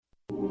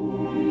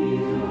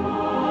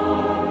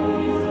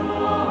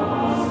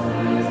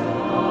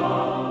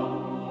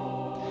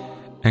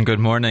And good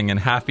morning and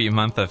happy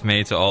month of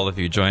May to all of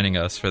you joining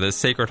us for this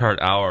Sacred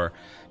Heart Hour,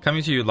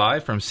 coming to you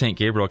live from St.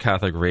 Gabriel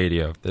Catholic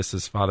Radio. This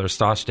is Father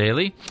Stosh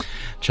Daly,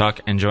 Chuck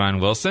and Joanne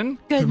Wilson.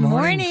 Good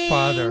morning,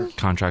 Father.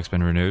 Contract's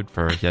been renewed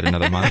for yet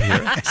another month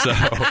here. So,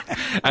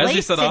 as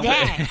we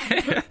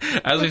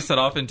set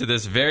off into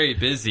this very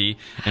busy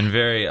and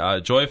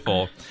very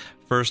joyful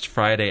First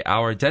Friday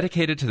hour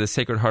dedicated to the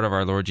Sacred Heart of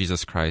our Lord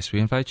Jesus Christ,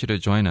 we invite you to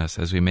join us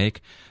as we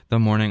make the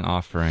morning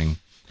offering.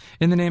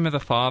 In the name of the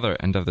Father,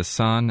 and of the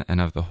Son,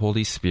 and of the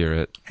Holy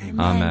Spirit.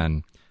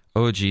 Amen.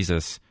 O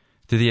Jesus,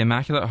 through the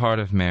Immaculate Heart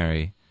of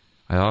Mary,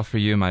 I offer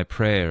you my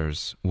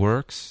prayers,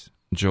 works,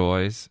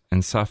 joys,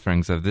 and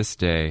sufferings of this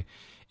day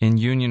in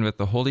union with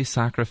the holy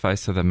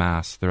sacrifice of the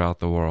Mass throughout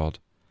the world.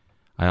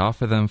 I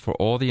offer them for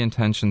all the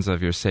intentions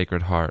of your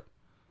Sacred Heart,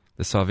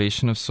 the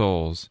salvation of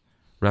souls,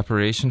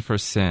 reparation for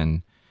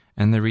sin,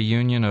 and the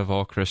reunion of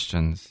all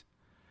Christians.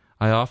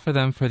 I offer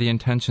them for the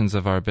intentions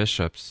of our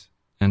bishops,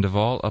 and of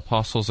all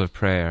apostles of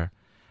prayer,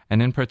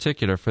 and in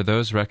particular for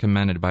those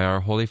recommended by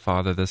our Holy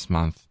Father this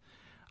month.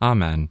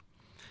 Amen.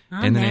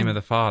 In the name of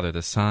the Father,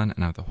 the Son,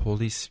 and of the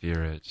Holy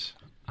Spirit.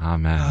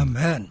 Amen.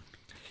 Amen.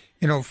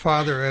 You know,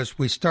 Father, as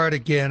we start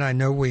again, I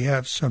know we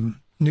have some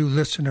new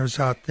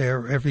listeners out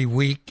there every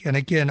week. And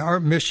again,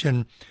 our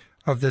mission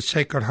of the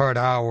Sacred Heart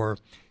Hour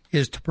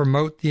is to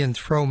promote the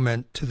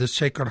enthronement to the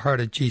Sacred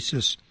Heart of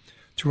Jesus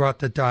throughout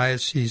the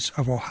Diocese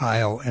of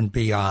Ohio and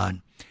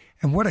beyond.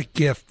 And what a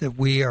gift that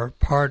we are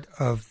part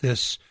of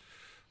this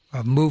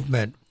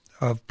movement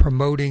of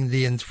promoting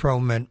the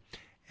enthronement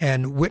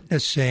and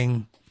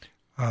witnessing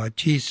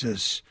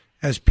Jesus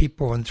as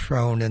people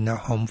enthroned in their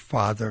home,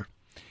 Father.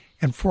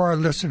 And for our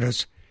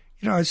listeners,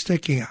 you know, I was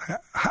thinking,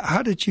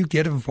 how did you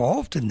get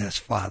involved in this,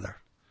 Father?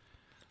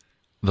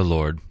 The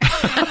Lord.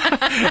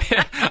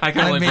 I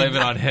can only blame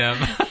it on him.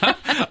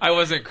 I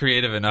wasn't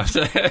creative enough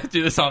to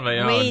do this on my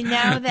own. We know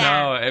that.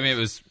 No, I mean, it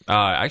was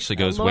actually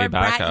goes way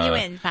back. The Lord brought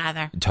you in,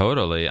 Father.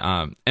 Totally.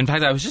 In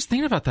fact, I was just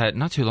thinking about that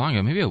not too long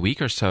ago, maybe a week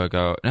or so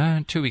ago,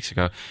 2 weeks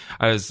ago.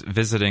 I was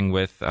visiting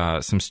with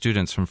some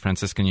students from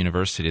Franciscan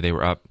University. They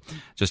were up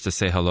just to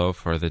say hello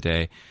for the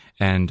day,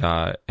 and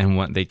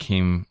they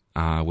came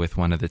with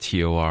one of the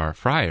TOR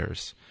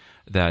friars.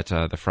 That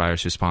the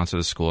friars who sponsor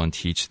the school and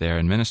teach there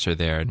and minister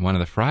there. And one of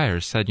the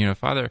friars said, you know,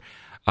 Father,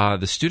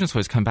 the students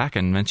always come back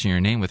and mention your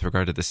name with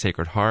regard to the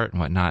Sacred Heart and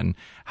whatnot. And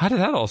how did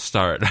that all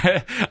start?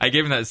 I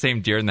gave him that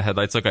same deer in the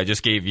headlights look I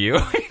just gave you,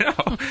 you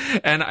know.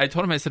 And I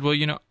told him, I said, well,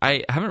 you know,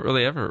 I haven't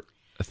really ever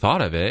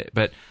thought of it,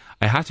 but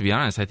I have to be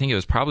honest. I think it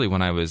was probably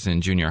when I was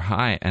in junior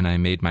high and I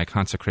made my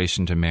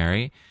consecration to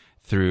Mary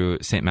through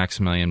St.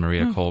 Maximilian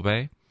Maria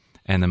Kolbe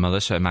and the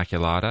Militia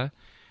Immaculata.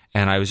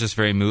 And I was just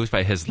very moved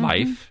by his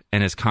life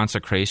and his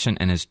consecration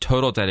and his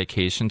total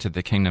dedication to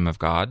the kingdom of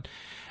God.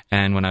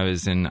 And when I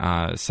was in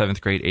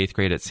 7th grade, 8th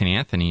grade at St.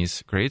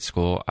 Anthony's grade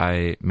school,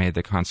 I made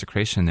the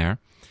consecration there.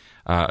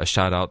 A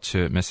shout out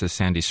to Mrs.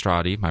 Sandy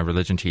Strati, my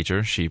religion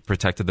teacher. She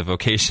protected the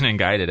vocation and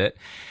guided it.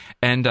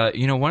 And,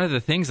 you know, one of the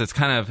things that's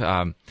kind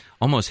of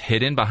almost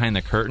hidden behind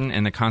the curtain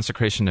in the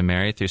consecration to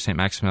Mary through St.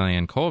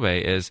 Maximilian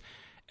Kolbe is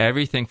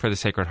everything for the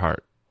Sacred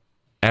Heart.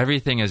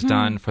 Everything is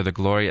done for the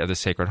glory of the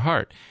Sacred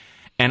Heart.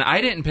 And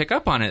I didn't pick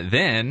up on it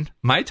then.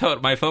 My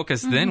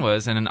focus then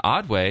was, in an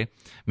odd way,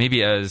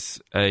 maybe as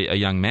a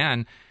young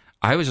man,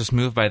 I was just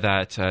moved by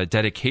that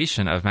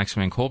dedication of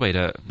Maximilian Kolbe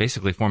to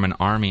basically form an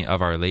army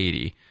of Our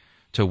Lady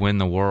to win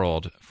the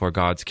world for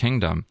God's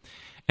kingdom.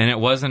 And it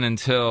wasn't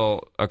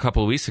until a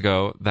couple of weeks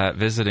ago that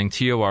visiting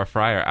TOR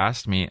friar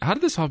asked me, how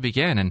did this all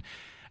begin? And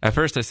at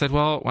first I said,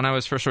 well, when I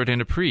was first ordained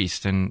a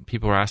priest and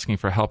people were asking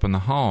for help in the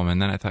home. And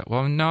then I thought,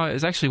 well, no, it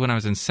was actually when I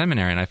was in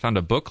seminary and I found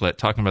a booklet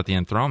talking about the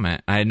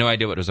enthronement. I had no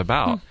idea what it was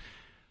about.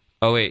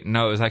 Oh, wait,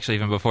 no, it was actually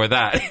even before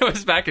that. It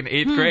was back in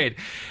 8th grade.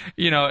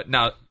 You know,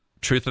 now,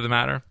 truth of the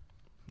matter,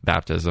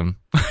 baptism.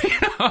 You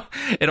know,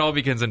 it all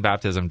begins in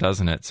baptism,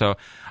 doesn't it? So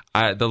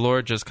the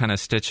Lord just kind of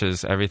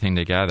stitches everything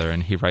together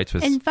and he writes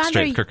with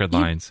straight, crooked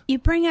lines. You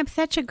bring up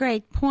such a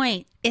great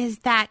point, is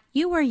that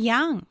you were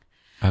young.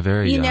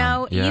 Very young. You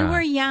know, yeah. You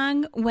were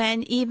young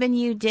when even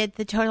you did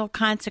the total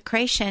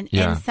consecration.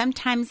 Yeah. And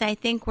sometimes I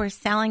think we're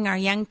selling our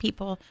young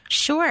people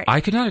short.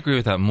 I could not agree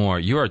with that more.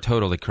 You are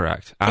totally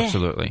correct.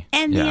 Absolutely.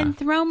 And the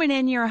enthronement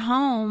in your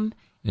home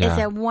is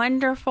a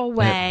wonderful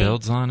way. It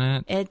builds on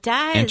it. It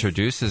does.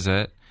 Introduces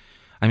it.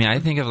 I mean, I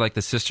think of like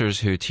the sisters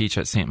who teach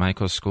at St.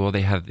 Michael's School.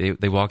 They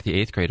walk the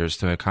 8th graders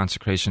through a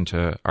consecration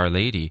to Our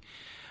Lady.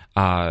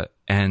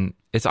 And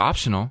it's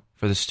optional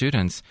for the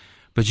students.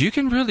 But you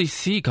can really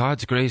see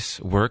God's grace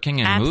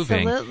working and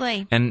moving.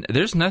 Absolutely. And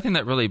there's nothing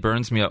that really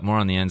burns me up more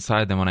on the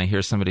inside than when I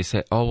hear somebody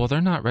say, oh, well, they're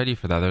not ready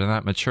for that. They're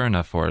not mature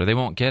enough for it. Or they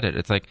won't get it.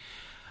 It's like,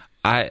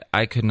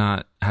 I could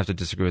not have to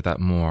disagree with that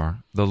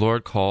more. The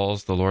Lord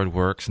calls, the Lord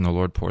works, and the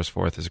Lord pours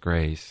forth his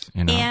grace.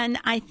 You know? And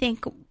I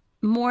think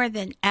more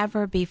than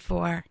ever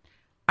before,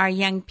 our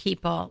young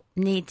people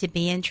need to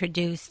be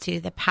introduced to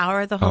the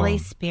power of the Holy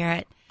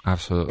Spirit.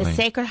 Absolutely. The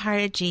Sacred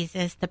Heart of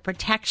Jesus, the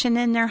protection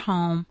in their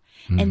home.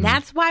 And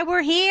that's why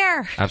we're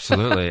here.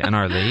 Absolutely. And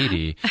Our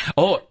Lady.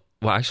 Oh,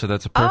 Well, actually,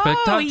 that's a perfect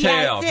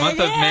dovetail. Yes, Month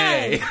of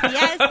May.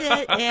 Yes,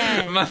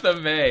 it is. Month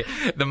of May,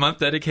 the month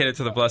dedicated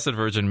to the Blessed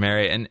Virgin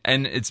Mary, and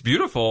it's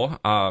beautiful.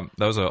 That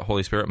was a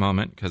Holy Spirit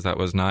moment because that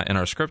was not in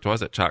our script,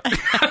 was it, Chuck?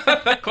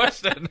 That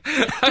question.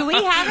 Do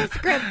we have a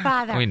script,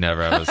 Father? We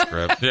never have a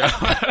script.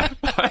 Yeah.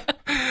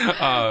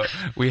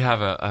 We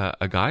have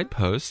a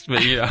guidepost,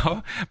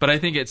 but I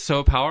think it's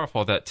so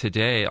powerful that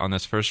today, on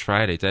this first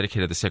Friday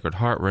dedicated to the Sacred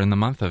Heart, we're in the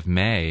month of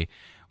May.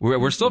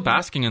 We're still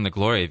basking in the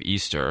glory of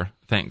Easter,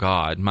 thank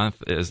God.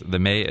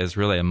 May is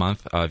really a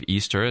month of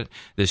Easter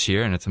this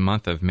year, and it's a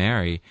month of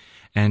Mary.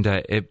 And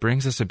it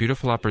brings us a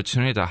beautiful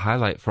opportunity to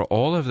highlight for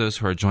all of those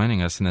who are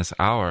joining us in this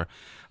hour,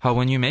 how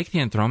when you make the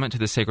enthronement to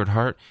the Sacred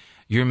Heart,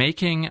 you're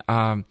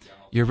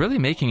really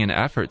making an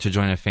effort to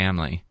join a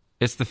family.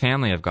 It's the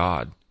family of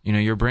God.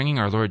 You're bringing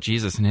our Lord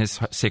Jesus and His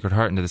Sacred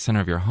Heart into the center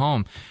of your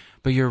home,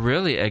 but you're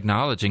really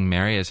acknowledging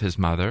Mary as His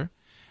mother.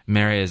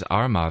 Mary is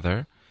our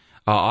mother.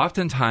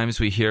 Oftentimes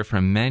we hear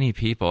from many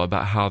people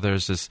about how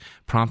there's this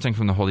prompting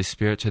from the Holy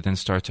Spirit to then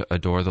start to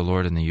adore the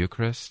Lord in the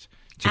Eucharist,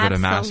 to go to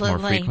Mass more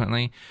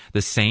frequently.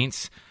 The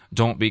saints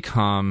don't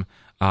become,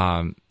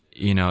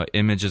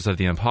 images of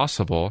the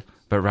impossible,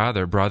 but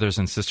rather brothers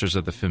and sisters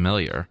of the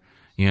familiar.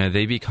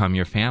 They become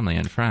your family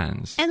and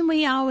friends. And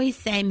we always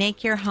say,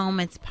 make your home.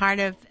 It's part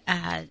of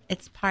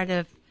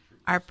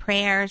our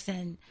prayers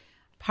and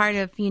part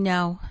of,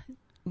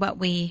 what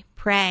we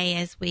pray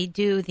as we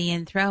do the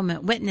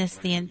enthronement, witness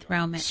the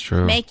enthronement. It's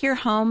true. Make your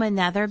home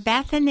another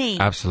Bethany.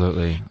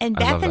 Absolutely. And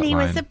Bethany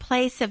was a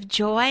place of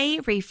joy,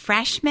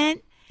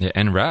 refreshment. Yeah,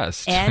 and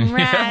rest. And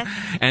rest.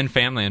 And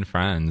family and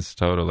friends,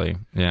 totally.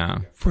 Yeah.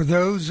 For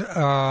those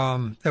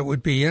that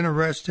would be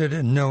interested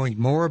in knowing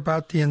more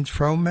about the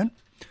enthronement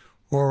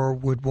or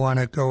would want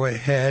to go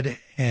ahead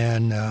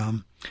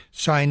and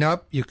sign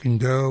up, you can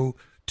go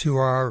to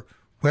our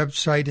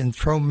website,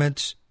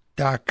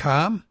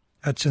 enthronements.com.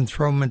 That's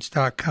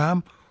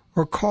enthronements.com,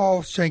 or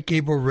call St.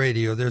 Gabriel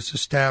Radio. There's a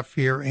staff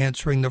here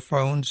answering the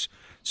phones,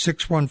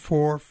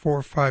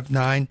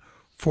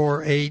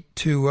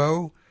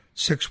 614-459-4820,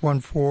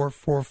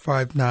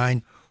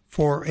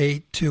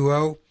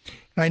 614-459-4820.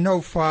 And I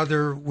know,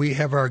 Father, we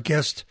have our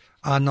guest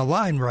on the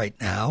line right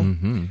now,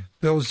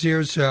 Bill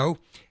Zierzo,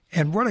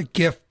 and what a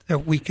gift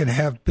that we can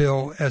have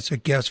Bill as a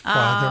guest,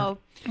 Father. Oh,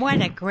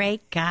 what a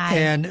great guy.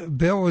 And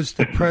Bill is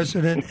the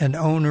president and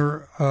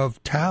owner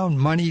of Town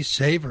Money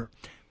Saver,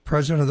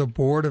 president of the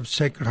board of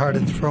Sacred Heart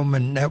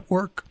Enthronement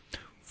Network,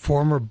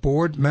 former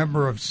board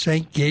member of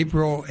St.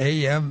 Gabriel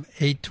AM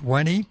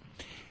 820,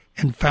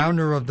 and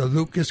founder of the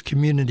Lucas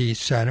Community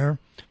Center.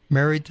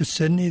 Married to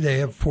Sydney. They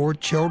have 4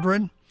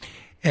 children.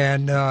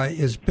 And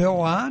is Bill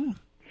on?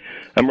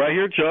 I'm right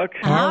here, Chuck.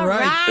 All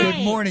right.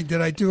 Good morning.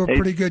 Did I do a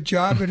pretty good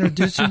job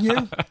introducing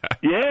you?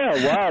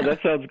 Yeah, wow, that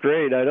sounds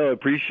great. I know, I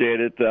appreciate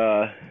it.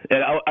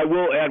 And I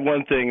will add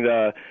one thing.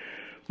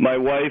 My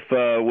wife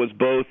was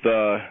both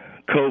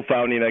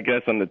co-founding, I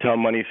guess, on the Town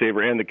Money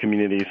Saver and the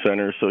Community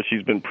Center, so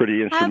she's been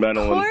pretty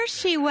instrumental. Of course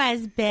she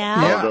was, Bill.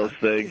 All those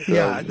things. So.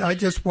 Yeah, I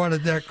just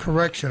wanted that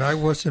correction.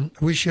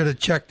 We should have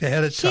checked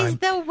ahead of time. She's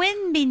the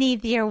wind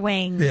beneath your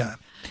wings. Yeah.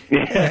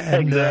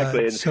 And,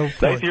 exactly. And so nice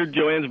to hear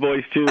Joanne's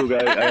voice too.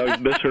 I always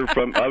miss her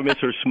I miss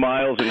her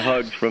smiles and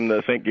hugs from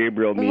the St.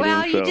 Gabriel meeting.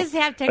 Well, you just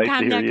have to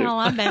come to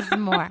Columbus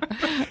more.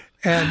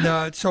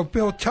 And so,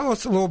 Bill, tell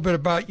us a little bit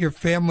about your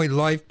family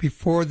life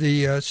before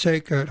the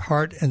Sacred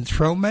Heart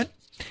enthronement,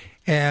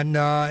 and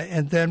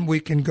then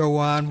we can go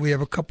on. We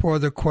have a couple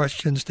other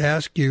questions to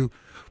ask you.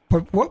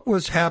 But what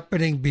was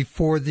happening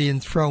before the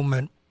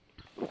enthronement?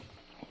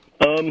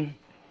 Well,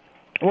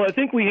 I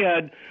think we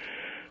had,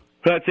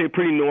 I'd say,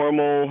 pretty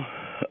normal.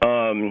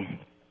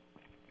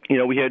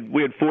 We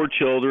had 4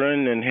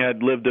 children and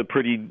had lived a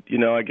pretty,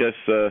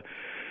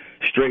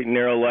 straight and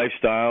narrow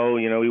lifestyle.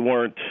 We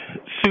weren't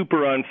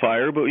super on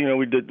fire, but we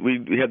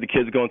had the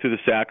kids going through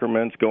the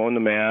sacraments, going to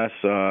Mass,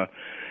 and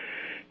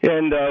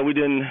we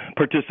didn't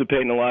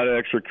participate in a lot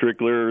of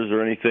extracurriculars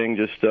or anything.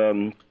 Just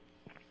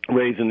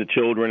raising the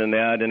children and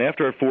that. And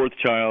after our 4th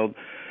child,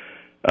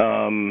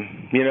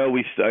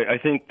 I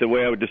think the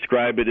way I would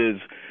describe it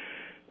is,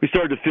 we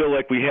started to feel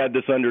like we had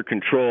this under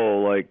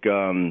control, like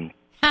kind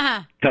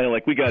of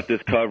like we got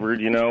this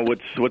covered.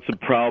 What's the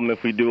problem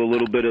if we do a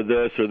little bit of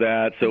this or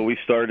that? So we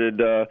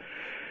started, at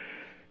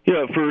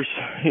first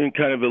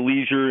kind of a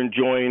leisure,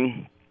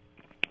 enjoying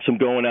some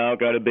going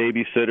out, got a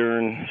babysitter,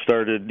 and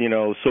started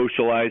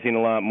socializing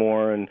a lot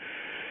more. And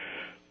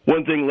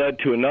one thing led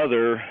to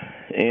another,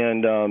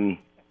 and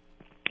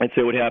I'd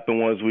say what happened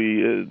was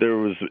there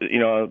was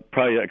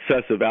probably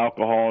excessive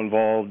alcohol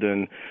involved,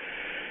 and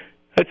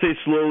I'd say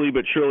slowly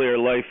but surely our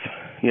life,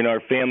 our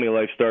family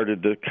life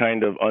started to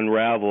kind of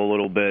unravel a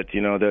little bit.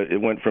 That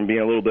it went from being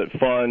a little bit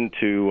fun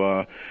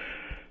to,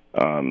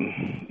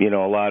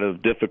 a lot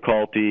of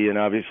difficulty. And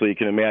obviously you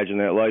can imagine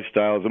that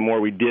lifestyle. The more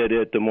we did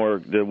it, the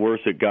worse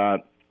it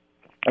got.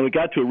 And we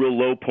got to a real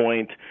low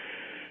point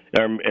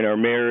in our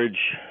marriage.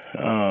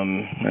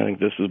 I think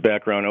this was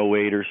back around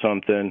 2008 or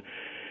something.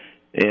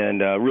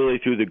 And really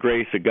through the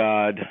grace of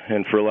God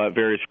and for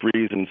various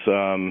reasons,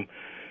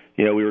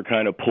 we were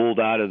kind of pulled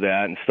out of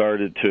that and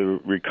started to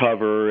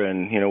recover.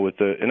 And,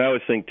 and I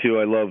always think, too,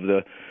 I love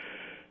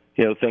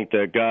think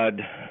that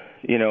God,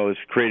 has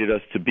created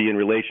us to be in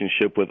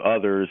relationship with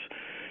others.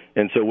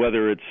 And so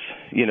whether it's,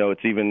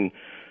 it's even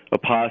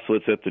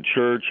apostolates at the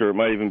church, or it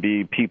might even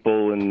be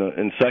people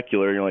in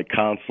secular, like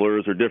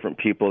counselors or different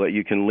people that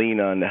you can lean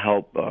on to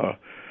help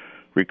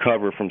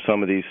recover from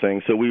some of these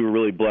things. So we were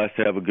really blessed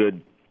to have a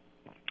good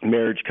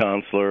marriage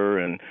counselor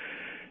and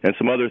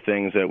some other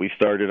things that we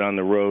started on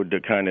the road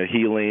to kind of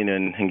healing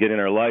and getting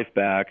our life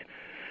back.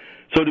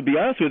 So to be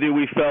honest with you,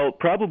 we felt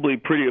probably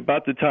pretty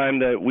about the time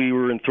that we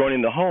were enthroned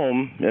in the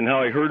home, and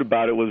how I heard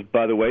about it was,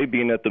 by the way,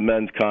 being at the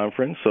men's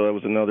conference. So that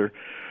was another,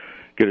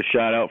 get a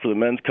shout out for the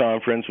men's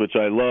conference, which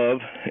I love.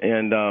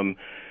 And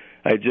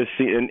I just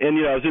see, and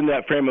I was in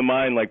that frame of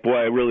mind, like, boy,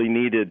 I really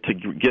needed to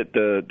get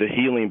the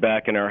healing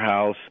back in our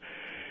house.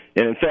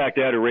 And in fact,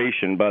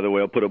 adoration, by the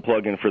way, I'll put a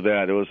plug in for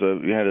that. It was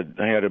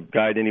I had a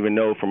guy I didn't even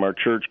know from our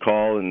church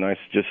call, and I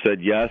just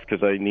said yes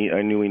because I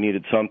knew we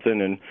needed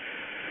something, and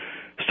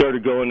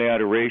started going to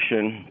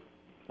adoration.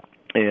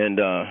 And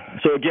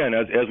so again,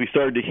 as we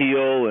started to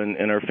heal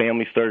and our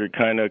family started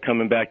kind of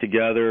coming back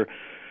together,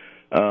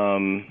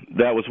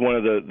 that was one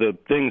of the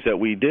things that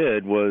we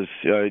did was,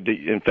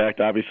 in fact,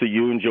 obviously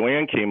you and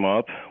Joanne came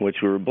up, which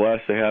we were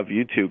blessed to have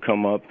you two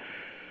come up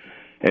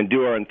and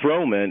do our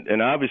enthronement.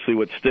 And obviously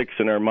what sticks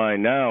in our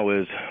mind now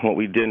is what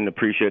we didn't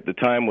appreciate at the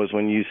time was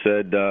when you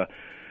said,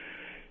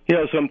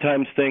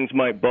 sometimes things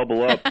might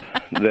bubble up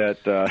that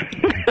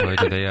boy,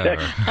 do they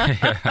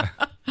ever.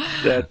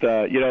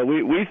 that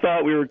we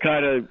thought we were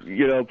kind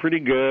of pretty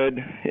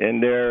good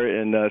in there.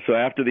 And so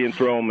after the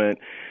enthronement,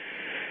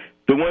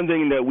 the one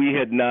thing that we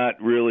had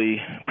not really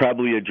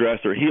probably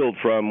addressed or healed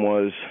from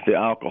was the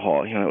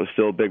alcohol. It was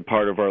still a big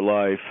part of our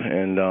life.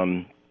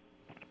 And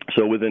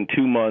so within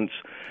 2 months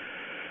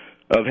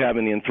of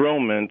having the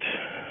enthronement,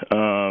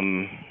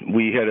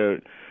 we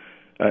had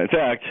in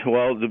fact,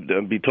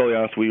 to be totally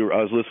honest,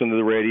 I was listening to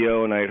the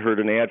radio, and I had heard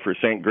an ad for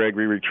St.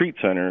 Gregory Retreat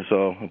Center,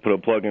 so I put a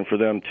plug in for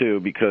them, too,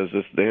 because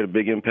they had a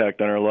big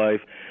impact on our life.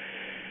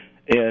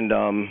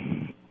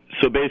 And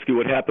so basically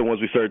what happened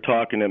was we started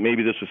talking that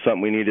maybe this was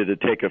something we needed to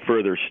take a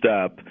further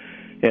step.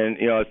 And,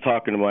 I was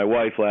talking to my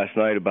wife last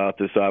night about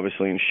this,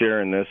 obviously, and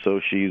sharing this,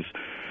 so she's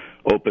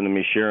open to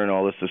me sharing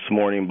all this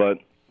morning. But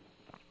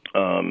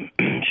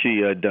she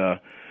had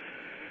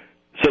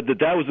said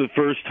that was the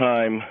first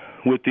time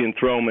with the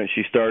enthronement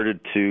she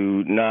started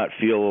to not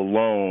feel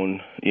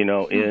alone,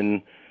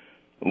 in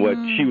what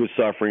she was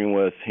suffering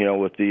with,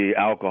 with the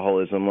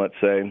alcoholism, let's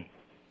say,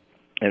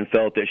 and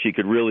felt that she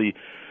could really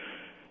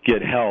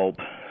get help.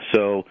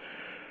 So,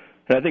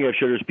 and I think I've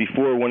shared this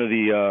before. One of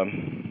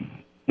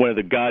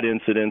the God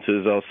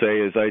incidences, I'll say,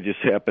 is I just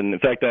happened. In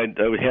fact, I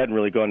hadn't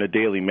really gone to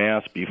daily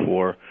mass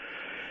before.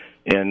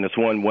 And this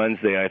one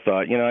Wednesday, I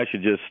thought, I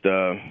should just,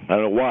 I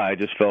don't know why, I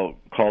just felt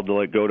called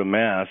to go to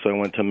Mass. So I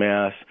went to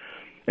Mass,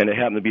 and it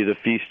happened to be the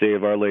feast day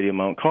of Our Lady of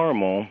Mount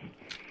Carmel,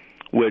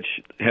 which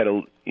had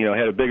a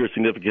bigger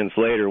significance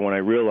later when I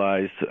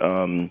realized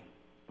the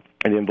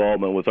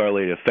involvement with Our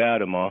Lady of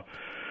Fatima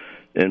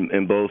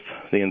in both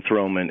the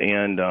enthronement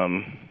and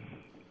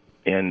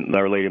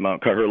Our Lady of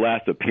Mount Carmel. Her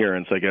last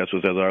appearance, I guess,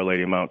 was as Our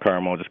Lady of Mount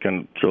Carmel. I'll just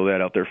kind of throw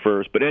that out there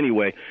first. But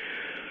anyway,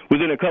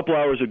 within a couple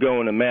hours of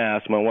going to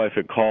Mass, my wife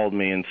had called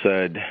me and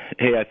said,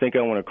 hey, I think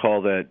I want to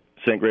call that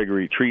St.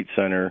 Gregory Retreat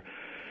Center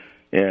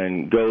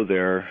and go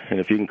there, and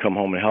if you can come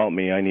home and help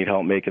me, I need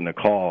help making the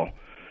call.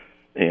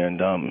 And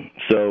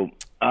so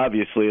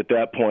obviously at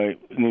that point,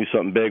 I knew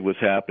something big was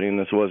happening.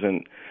 This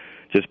wasn't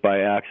just by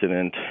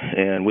accident.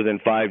 And within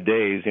 5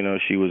 days,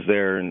 she was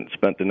there and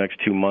spent the next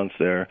 2 months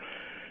there.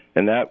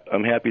 And that,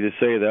 I'm happy to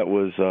say, that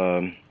was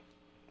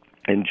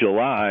in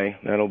July.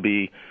 We'll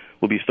be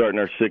starting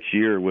our 6th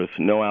year with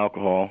no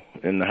alcohol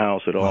in the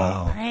house at all.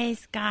 Wow.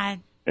 Praise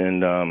God.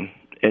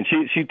 And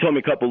she told me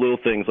a couple little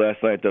things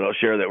last night that I'll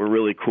share that were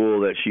really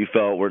cool that she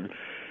felt were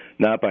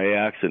not by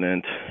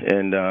accident.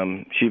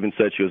 And she even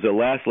said she was the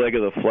last leg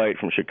of the flight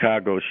from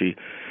Chicago. She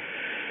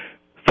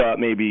thought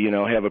maybe,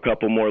 have a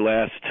couple more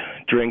last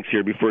drinks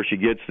here before she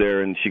gets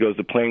there. And she goes,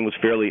 the plane was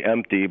fairly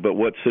empty, but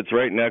what sits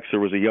right next to her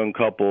was a young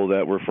couple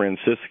that were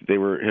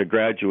had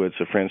graduates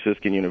of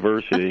Franciscan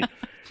University.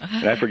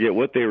 And I forget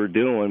what they were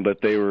doing, but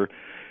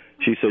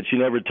she said she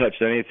never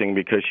touched anything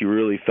because she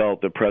really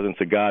felt the presence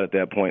of God at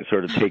that point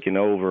sort of taking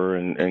over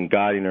and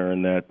guiding her,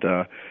 and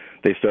that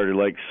they started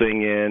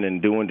singing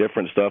and doing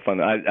different stuff.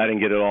 I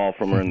didn't get it all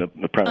from her, and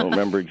I don't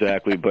remember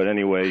exactly, but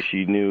anyway,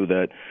 she knew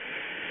that.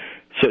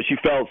 So she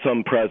felt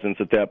some presence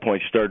at that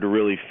point. She started to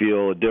really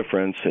feel a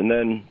difference. And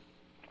then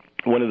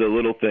one of the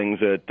little things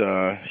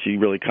that she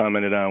really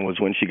commented on was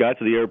when she got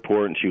to the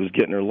airport and she was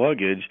getting her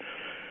luggage,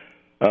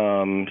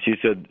 she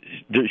said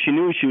she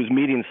knew she was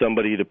meeting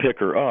somebody to pick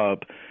her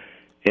up,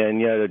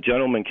 and yet a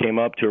gentleman came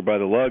up to her by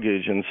the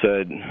luggage and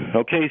said,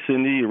 okay,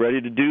 Cindy, you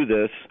ready to do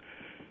this?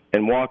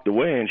 And walked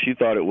away, and she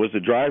thought it was the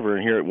driver,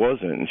 and here it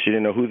wasn't, and she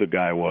didn't know who the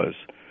guy was.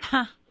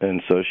 Huh.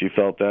 And so she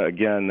felt that,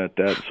 again,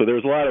 so there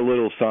was a lot of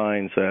little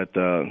signs that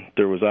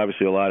there was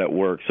obviously a lot at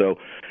work. So,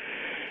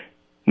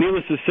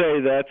 needless to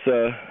say, that's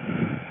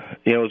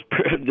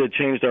it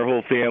changed our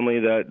whole family.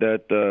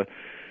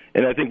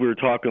 And I think we were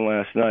talking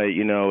last night.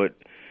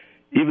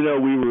 Even though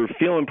we were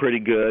feeling pretty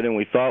good and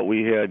we thought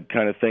we had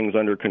kind of things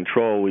under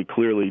control, we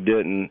clearly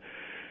didn't.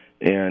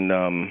 And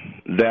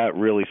that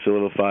really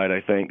solidified,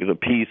 I think, the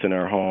peace in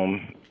our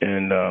home,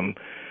 and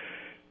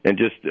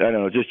just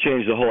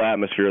changed the whole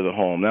atmosphere of the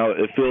home. Now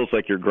it feels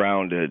like you're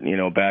grounded,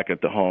 back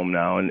at the home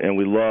now, and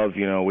we love,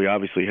 we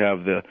obviously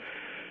have the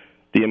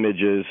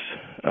images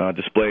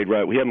displayed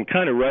right. We have them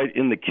kind of right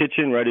in the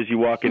kitchen, right as you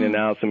walk in and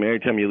out. So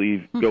anytime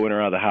you go in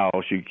or out of the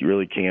house, you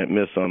really can't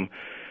miss them.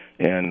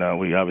 And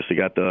we obviously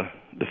got the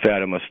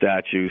Fatima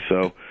statue.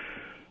 So,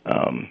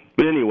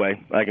 but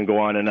anyway, I can go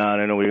on and on.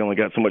 I know we only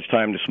got so much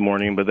time this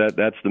morning, but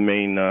that's the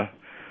main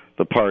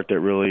the part that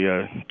really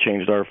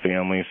changed our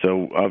family.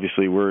 So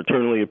obviously, we're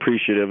eternally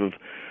appreciative of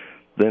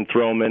the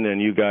enthronement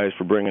and you guys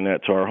for bringing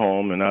that to our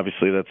home. And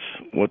obviously,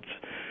 that's what's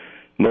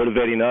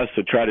motivating us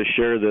to try to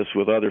share this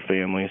with other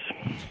families.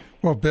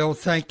 Well, Bill,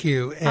 thank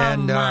you.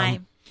 And I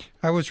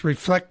was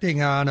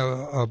reflecting on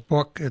a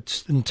book.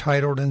 It's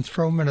entitled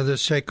Enthronement of the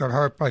Sacred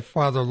Heart by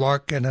Father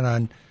Larkin, and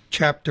on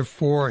chapter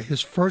 4,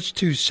 his first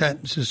two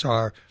sentences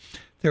are,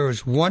 "There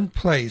is one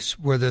place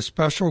where the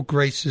special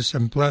graces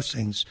and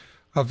blessings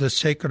of the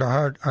Sacred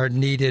Heart are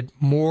needed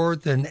more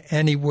than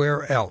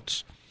anywhere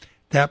else.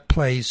 That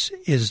place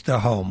is the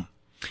home."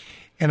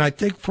 And I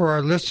think for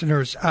our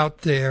listeners out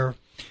there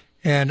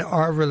and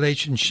our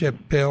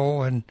relationship,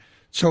 Bill, and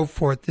so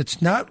forth,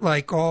 it's not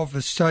like all of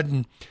a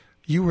sudden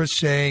you were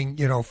saying,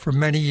 for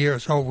many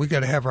years, we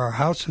got to have our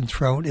house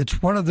enthroned.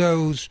 It's one of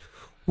those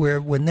where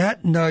when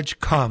that nudge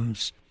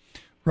comes,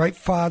 right,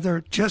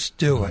 Father, just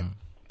do it.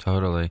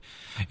 Totally.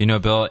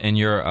 Bill, in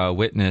your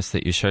witness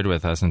that you shared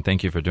with us, and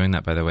thank you for doing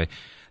that, by the way,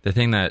 the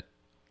thing that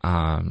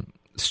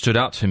stood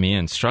out to me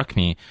and struck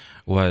me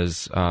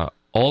was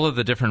all of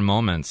the different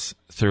moments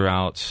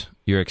throughout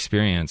your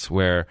experience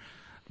where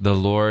the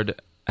Lord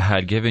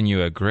had given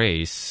you a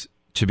grace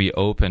to be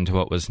open to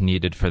what was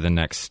needed for the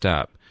next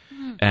step.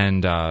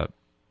 And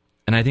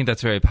I think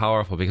that's very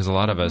powerful because a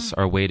lot of us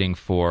are waiting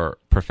for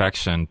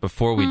perfection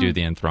before we do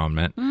the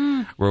enthronement.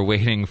 We're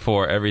waiting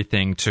for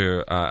everything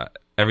to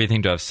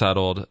have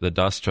settled, the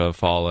dust to have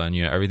fallen,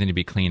 everything to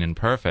be clean and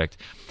perfect.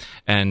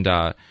 And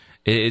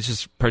it's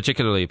just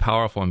particularly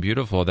powerful and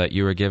beautiful that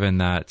you were given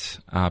that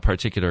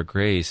particular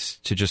grace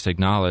to just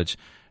acknowledge,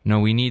 no,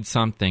 we need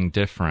something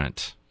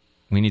different.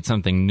 We need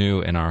something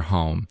new in our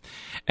home.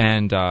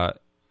 And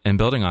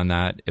building on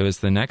that, it was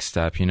the next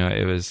step.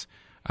 It was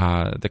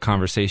the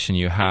conversation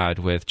you had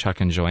with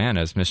Chuck and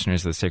Joanna as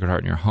missionaries of the Sacred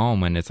Heart in your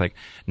home. And it's like,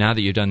 now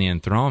that you've done the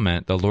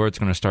enthronement, the Lord's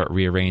going to start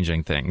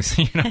rearranging things.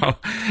 He's going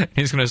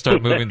to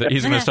start moving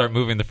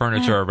the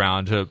furniture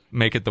around to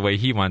make it the way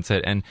He wants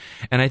it. And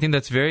I think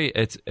that's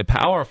it's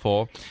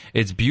powerful.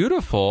 It's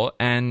beautiful.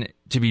 And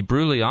to be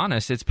brutally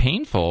honest, it's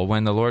painful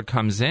when the Lord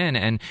comes in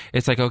and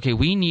it's like, okay,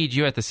 we need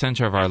you at the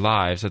center of our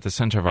lives, at the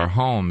center of our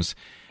homes.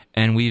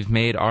 And we've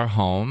made our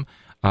home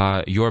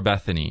your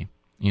Bethany.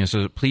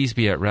 So please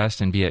be at rest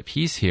and be at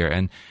peace here.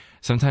 And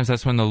sometimes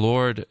that's when the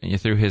Lord,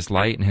 through His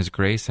light and His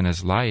grace and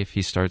His life,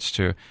 He starts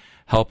to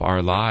help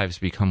our lives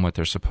become what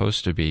they're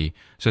supposed to be.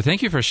 So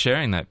thank you for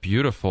sharing that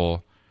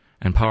beautiful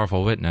and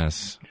powerful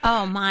witness.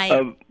 Oh, my.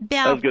 Bill.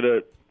 I was going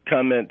to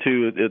comment,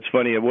 too. It's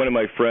funny. One of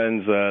my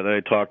friends that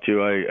I talked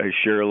to, I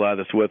share a lot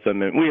of this with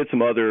them. And we had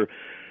some other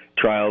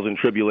trials and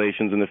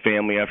tribulations in the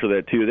family after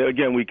that, too. That,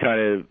 again, we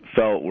kind of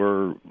felt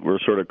were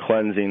sort of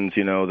cleansings,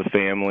 the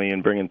family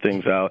and bringing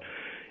things out.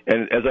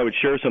 And as I would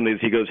share some of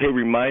these, he goes, "Hey,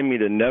 remind me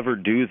to never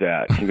do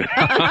that." And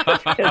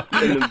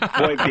the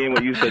point being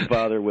what you said,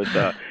 Father, was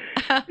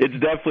it's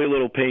definitely a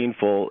little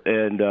painful,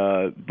 and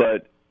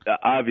but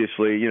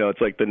obviously, it's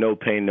like the no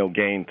pain, no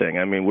gain thing.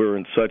 I mean, we're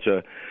in such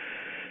a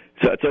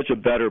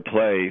better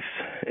place,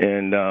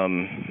 and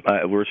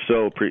we're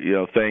so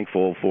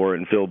thankful for it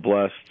and feel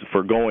blessed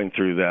for going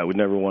through that. We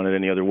never wanted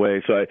any other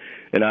way. So,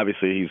 and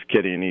obviously, he's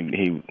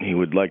kidding. He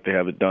would like to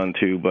have it done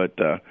too, but.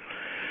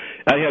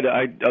 I'll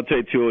tell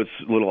you, too, it's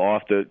a little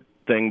off the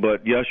thing,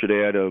 but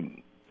yesterday I had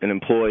an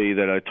employee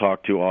that I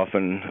talk to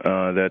often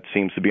that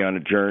seems to be on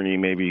a journey,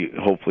 maybe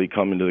hopefully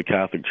coming to the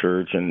Catholic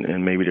Church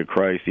and maybe to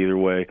Christ, either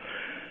way.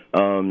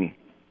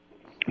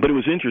 But it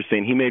was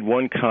interesting. He made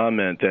one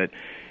comment that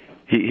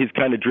he's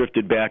kind of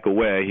drifted back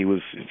away. He was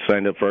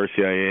signed up for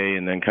RCIA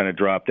and then kind of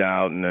dropped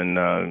out, and then,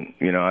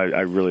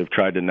 I really have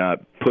tried to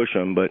not push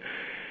him, but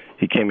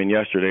he came in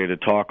yesterday to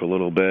talk a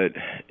little bit,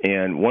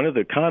 and one of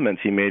the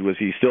comments he made was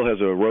he still has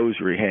a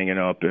rosary hanging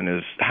up in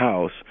his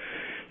house,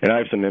 and I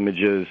have some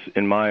images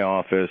in my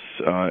office,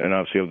 and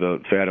obviously of the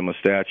Fatima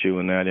statue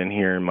and that in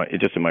here, in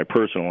my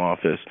personal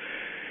office,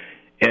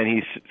 and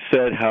he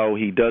said how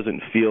he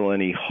doesn't feel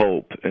any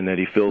hope and that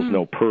he feels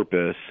no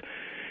purpose,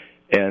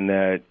 and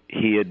that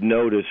he had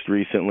noticed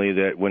recently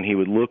that when he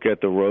would look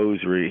at the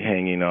rosary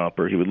hanging up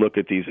or he would look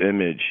at these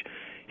images,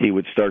 he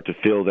would start to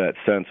feel that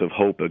sense of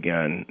hope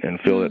again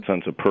and feel that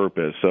sense of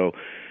purpose. So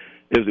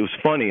it was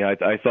funny.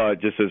 I thought,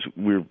 just as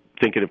we were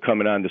thinking of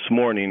coming on this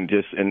morning,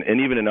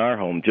 and even in our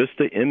home, just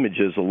the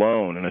images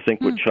alone. And I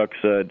think what Chuck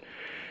said,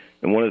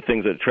 and one of the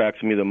things that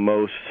attracts me the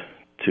most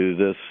to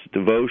this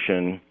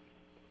devotion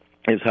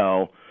is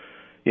how,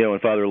 in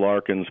Father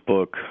Larkin's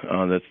book,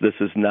 that this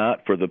is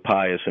not for the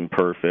pious and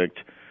perfect,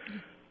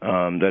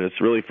 that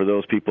it's really for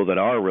those people that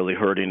are really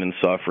hurting and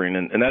suffering.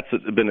 And that's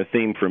been a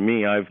theme for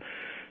me. I've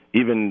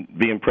even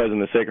being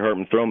president of the Sacred Heart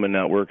Enthronement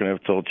Network, and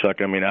I've told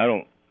Chuck, I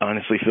don't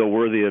honestly feel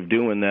worthy of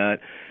doing that,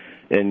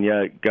 and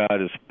yet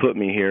God has put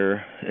me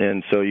here,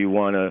 and so you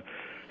want to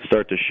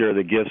start to share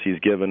the gifts He's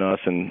given us,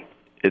 and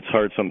it's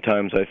hard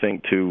sometimes, I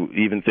think, to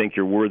even think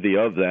you're worthy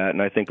of that,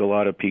 and I think a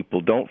lot of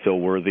people don't feel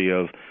worthy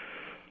of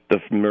the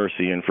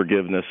mercy and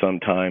forgiveness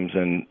sometimes,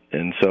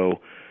 and so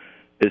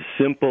as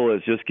simple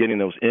as just getting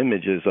those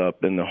images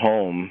up in the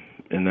home,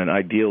 and then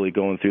ideally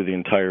going through the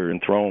entire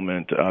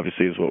enthronement,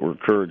 obviously, is what we're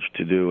encouraged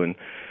to do.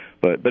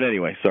 But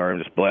anyway, sorry,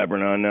 I'm just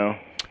blabbering on now.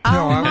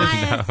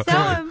 It's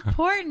so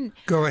important.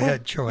 Go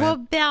ahead, Joanne. Well,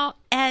 Bill,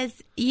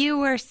 as you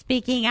were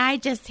speaking, I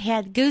just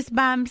had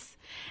goosebumps,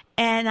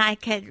 and I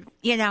could,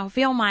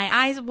 feel my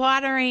eyes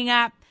watering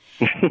up.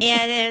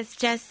 It is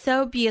just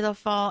so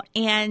beautiful,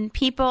 and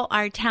people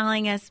are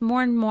telling us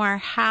more and more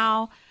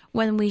how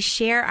when we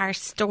share our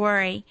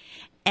story,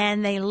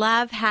 and they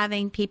love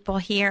having people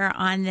here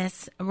on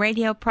this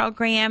radio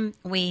program.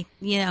 We,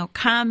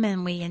 come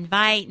and we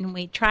invite and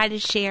we try to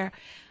share.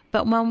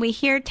 But when we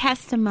hear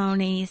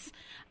testimonies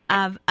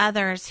of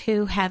others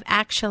who have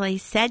actually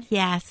said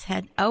yes,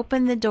 had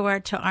opened the door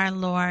to our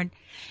Lord,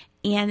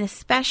 and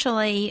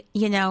especially,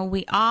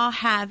 we all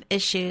have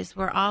issues.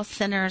 We're all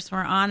sinners. We're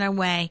on our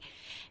way.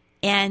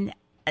 And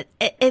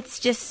it's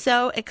just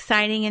so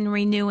exciting and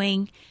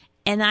renewing.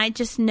 And I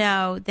just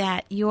know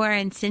that your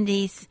and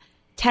Cindy's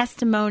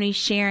testimony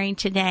sharing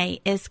today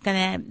is going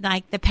to,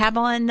 like the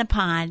pebble in the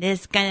pond,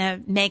 is going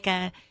to make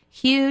a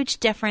huge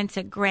difference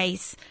at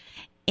Grace.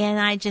 And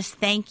I just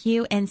thank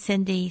you and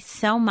Cindy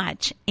so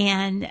much.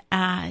 And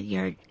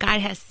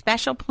God has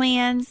special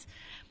plans.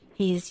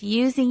 He's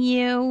using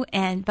you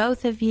and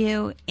both of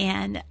you.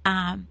 And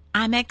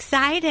I'm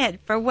excited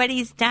for what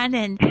He's done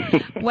and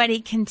what He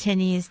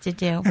continues to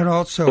do. And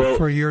also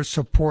for your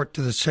support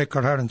to the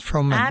Sacred Heart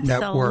Enthronement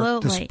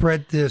Network to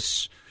spread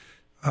this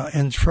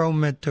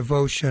enthronement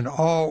devotion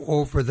all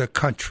over the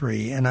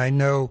country. And I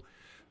know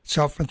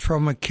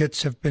self-enthronement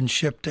kits have been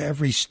shipped to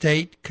every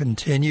state,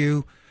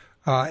 continue,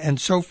 and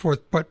so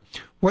forth. But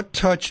what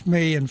touched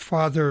me, and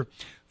Father,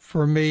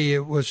 for me,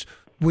 it was,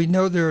 we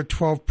know there are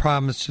 12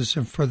 promises,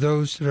 and for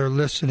those that are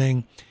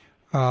listening,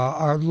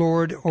 our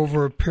Lord,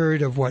 over a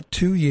period of,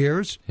 2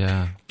 years,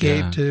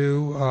 gave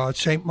to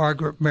St.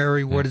 Margaret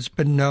Mary what has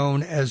been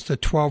known as the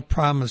 12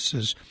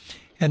 promises.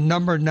 And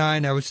number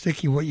 9, I was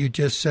thinking what you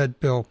just said,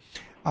 Bill,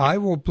 I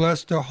will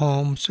bless the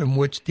homes in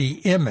which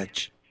the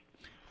image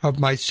of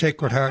my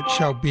Sacred Heart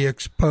shall be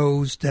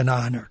exposed and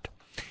honored.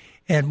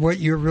 And what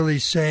you're really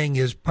saying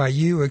is, by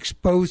you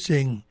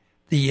exposing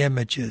the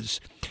images,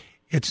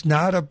 it's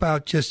not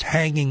about just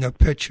hanging a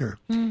picture.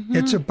 Mm-hmm.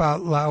 It's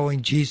about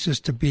allowing Jesus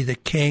to be the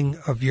king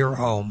of your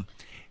home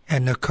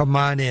and to come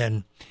on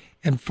in.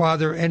 And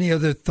Father, any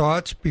other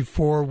thoughts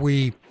before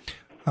we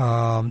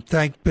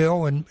thank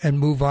Bill and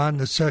move on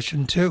to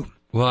session 2?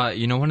 Well,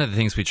 one of the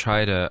things we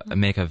try to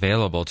make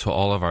available to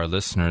all of our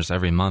listeners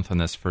every month on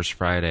this first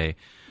Friday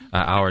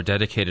hour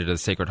dedicated to the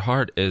Sacred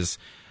Heart is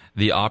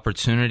the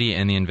opportunity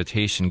and the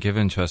invitation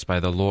given to us by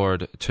the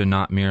Lord to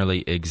not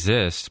merely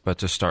exist, but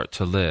to start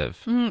to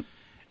live. Mm.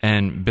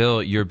 And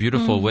Bill, your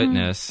beautiful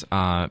witness,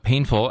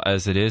 painful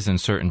as it is in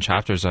certain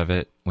chapters of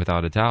it,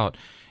 without a doubt,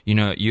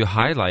 you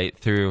highlight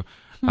through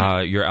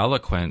your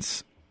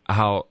eloquence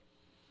how,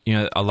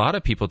 a lot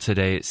of people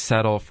today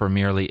settle for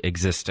merely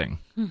existing.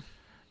 Mm.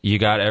 You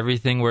got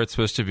everything where it's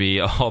supposed to be.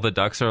 All the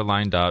ducks are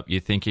lined up. You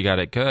think you got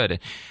it good.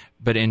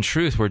 But in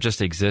truth, we're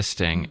just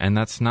existing, and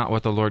that's not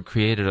what the Lord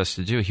created us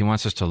to do. He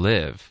wants us to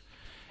live.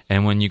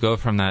 And when you go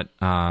from that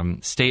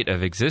state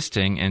of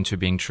existing into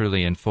being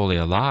truly and fully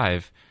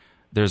alive,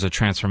 there's a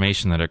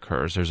transformation that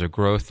occurs. There's a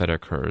growth that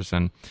occurs.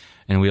 And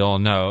we all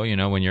know,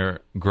 when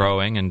you're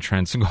growing and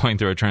going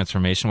through a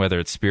transformation, whether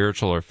it's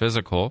spiritual or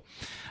physical,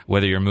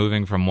 whether you're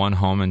moving from one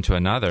home into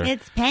another.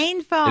 It's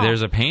painful.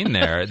 There's a pain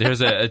there.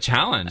 There's a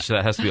challenge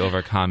that has to be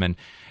overcome. And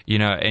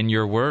and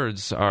your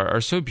words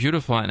are so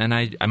beautiful.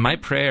 And my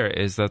prayer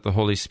is that the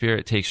Holy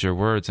Spirit takes your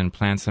words and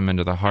plants them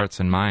into the hearts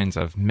and minds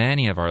of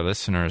many of our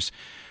listeners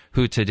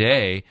who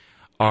today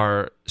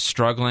are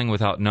struggling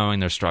without knowing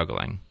they're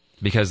struggling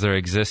because they're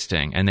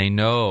existing. And they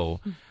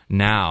know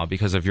now,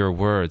 because of your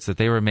words, that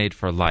they were made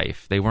for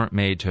life. They weren't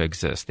made to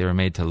exist. They were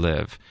made to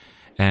live.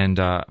 And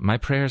my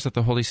prayer is that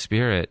the Holy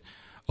Spirit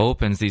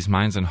opens these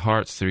minds and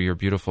hearts through your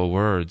beautiful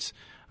words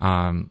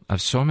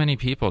of so many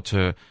people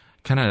to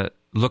kind of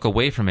look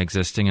away from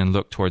existing and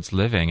look towards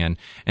living. And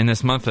in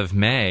this month of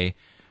May,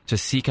 to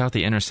seek out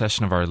the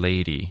intercession of Our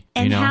Lady.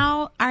 And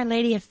how Our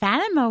Lady of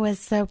Fatima was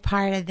so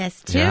part of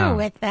this, too,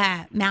 with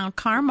Mount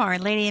Carmel, Our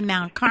Lady of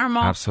Mount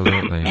Carmel.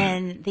 Absolutely.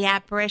 And the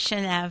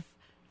apparition of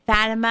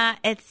Fatima,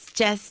 it's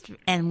just,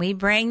 and we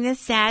bring the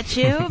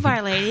statue of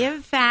Our Lady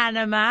of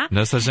Fatima.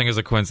 No such thing as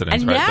a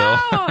coincidence, right,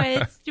 Bill?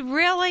 No, it's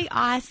really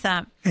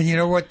awesome. And you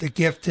know what the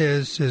gift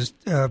is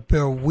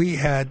Bill, we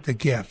had the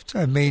gift.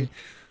 I mean,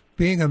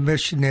 being a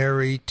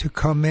missionary, to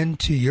come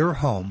into your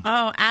home.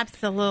 Oh,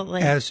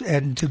 absolutely.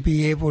 And to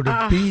be able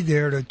to be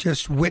there to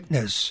just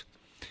witness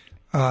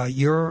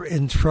your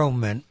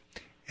enthronement.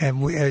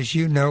 And as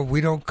you know,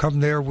 we don't come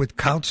there with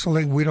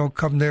counseling. We don't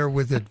come there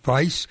with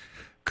advice,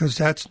 because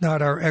that's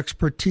not our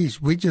expertise.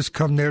 We just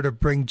come there to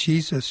bring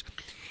Jesus.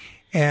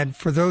 And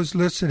for those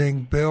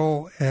listening,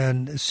 Bill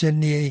and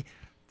Cindy,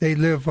 they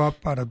live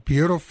up on a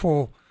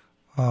beautiful,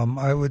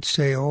 I would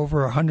say,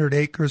 over 100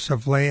 acres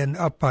of land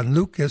up on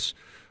Lucas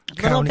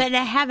County. A little bit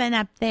of heaven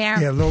up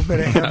there. Yeah, a little bit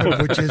of heaven,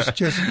 which is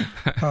just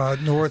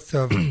north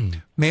of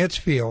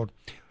Mansfield.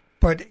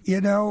 But,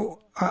 you know,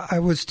 I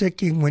was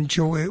thinking when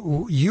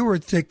you were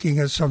thinking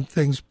of some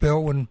things,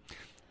 Bill, when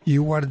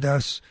you wanted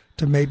us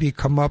to maybe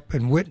come up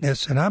and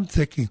witness, and I'm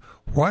thinking,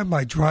 why am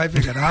I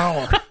driving an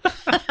hour?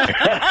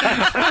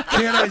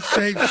 Can't I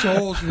save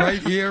souls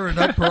right here in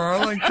Upper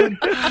Arlington?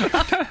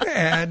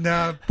 And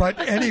but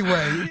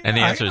anyway, and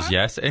the answer is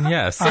yes and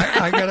yes.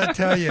 I got to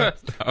tell you,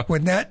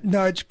 when that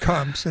nudge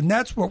comes, and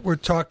that's what we're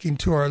talking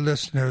to our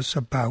listeners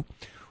about.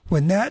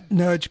 When that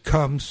nudge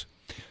comes,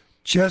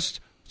 just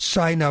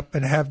sign up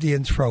and have the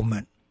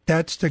enthronement.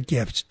 That's the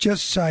gift.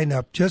 Just sign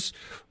up. Just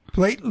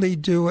blatantly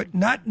do it,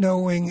 not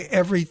knowing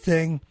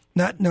everything,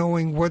 not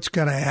knowing what's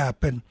going to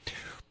happen.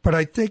 But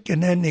I think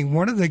in ending,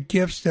 one of the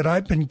gifts that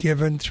I've been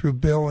given through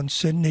Bill and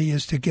Sydney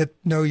is to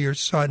get to know your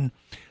son,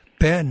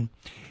 Ben.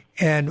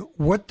 And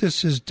what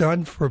this has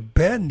done for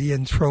Ben, the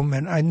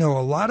enthronement, I know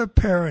a lot of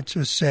parents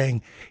are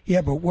saying,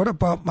 yeah, but what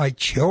about my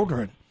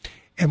children?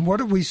 And what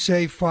do we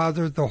say,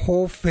 Father? The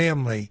whole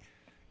family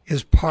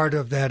is part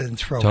of that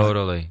enthronement.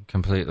 Totally,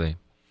 completely.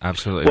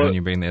 Absolutely, well, when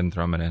you bring the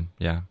enthronement in,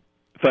 yeah.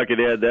 If I could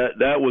add,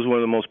 that was one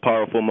of the most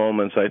powerful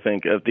moments, I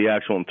think, of the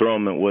actual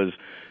enthronement was,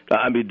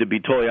 I mean, to be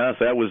totally honest,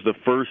 that was the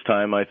first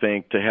time, I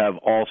think, to have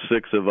all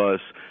 6 of us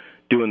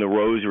doing the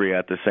rosary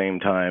at the same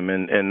time.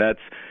 And that's,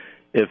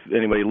 if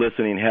anybody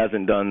listening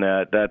hasn't done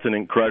that, that's an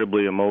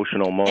incredibly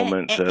emotional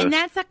moment. And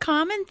that's a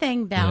common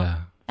thing, Bill. Yeah.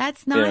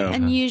 That's not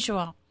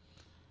unusual.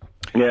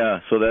 Yeah,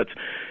 so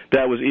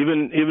that was,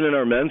 even in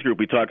our men's group,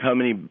 we talk how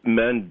many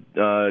men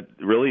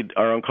really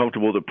are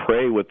uncomfortable to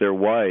pray with their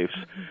wives.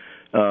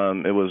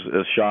 It was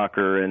a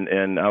shocker,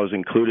 and I was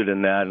included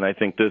in that, and I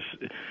think the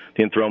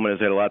enthronement has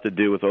had a lot to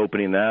do with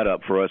opening that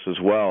up for us as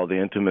well, the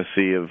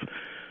intimacy of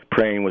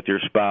praying with your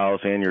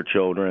spouse and your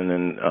children,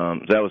 and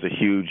that was a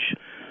huge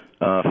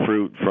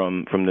fruit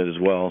from it as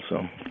well.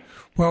 So,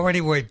 well,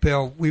 anyway,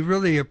 Bill, we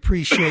really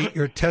appreciate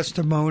your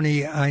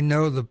testimony. I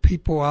know the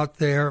people out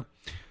there,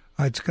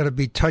 it's going to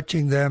be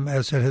touching them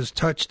as it has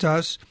touched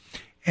us,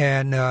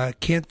 and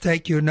can't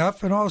thank you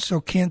enough, and also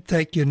can't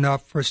thank you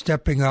enough for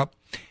stepping up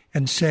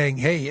and saying,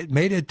 hey, it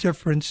made a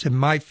difference in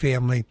my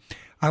family.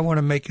 I want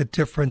to make a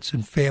difference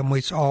in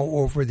families all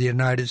over the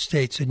United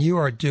States. And you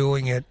are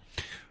doing it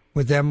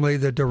with Emily,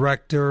 the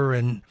director,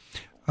 and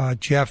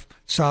Jeff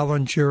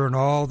Solinger and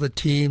all the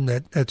team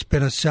that's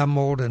been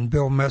assembled, and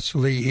Bill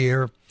Messerly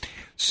here.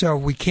 So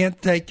we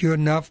can't thank you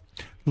enough.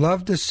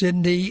 Love to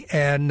Cindy,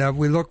 and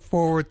we look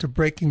forward to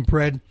breaking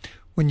bread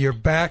when you're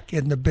back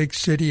in the big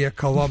city of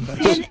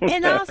Columbus.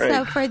 And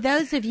also, for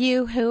those of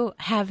you who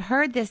have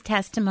heard this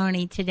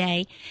testimony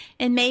today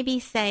and maybe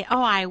say,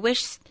 oh, I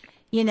wish,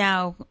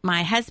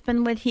 my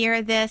husband would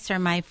hear this, or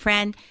my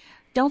friend,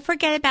 don't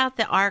forget about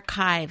the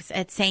archives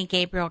at St.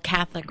 Gabriel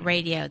Catholic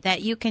Radio,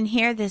 that you can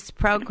hear this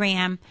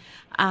program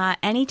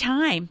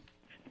anytime.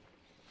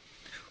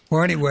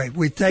 Well, anyway,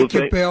 we thank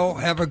you, Bill.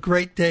 Have a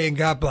great day, and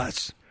God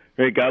bless.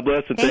 Great, God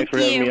bless, and thanks for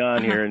having me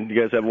on here, and you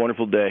guys have a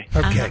wonderful day.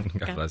 Okay.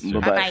 God bless you.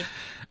 Bye-bye.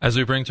 As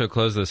we bring to a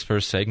close this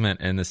first segment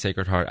in the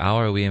Sacred Heart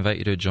Hour, we invite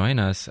you to join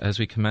us as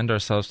we commend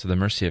ourselves to the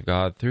mercy of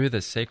God through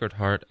the Sacred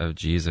Heart of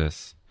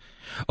Jesus.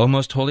 O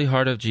most holy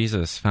heart of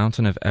Jesus,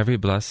 fountain of every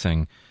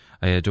blessing,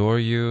 I adore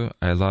you,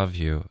 I love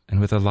you, and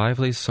with a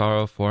lively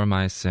sorrow for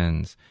my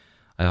sins,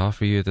 I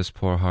offer you this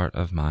poor heart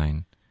of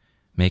mine.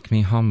 Make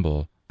me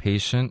humble,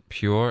 patient,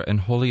 pure, and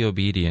wholly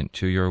obedient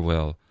to your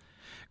will.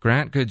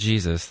 Grant, good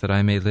Jesus, that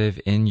I may live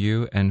in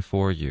you and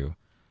for you.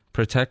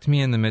 Protect me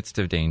in the midst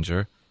of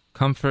danger.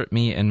 Comfort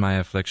me in my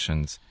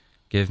afflictions.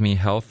 Give me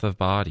health of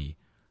body,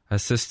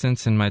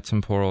 assistance in my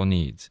temporal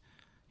needs,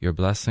 your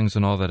blessings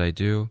in all that I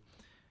do,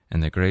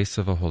 and the grace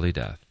of a holy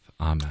death.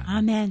 Amen.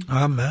 Amen.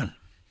 Amen.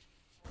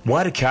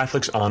 Why do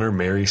Catholics honor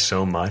Mary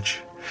so much?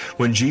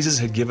 When Jesus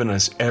had given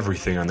us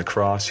everything on the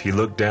cross, he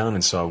looked down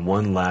and saw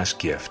one last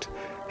gift,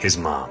 his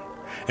mom.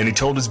 And he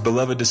told his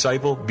beloved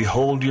disciple,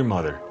 behold your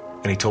mother.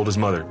 And he told his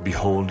mother,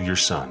 behold your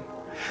son.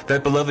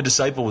 That beloved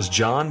disciple was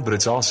John, but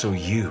it's also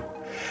you.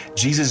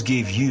 Jesus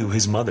gave you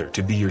his mother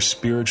to be your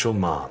spiritual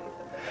mom.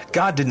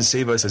 God didn't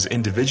save us as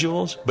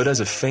individuals, but as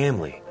a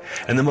family,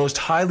 and the most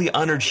highly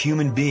honored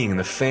human being in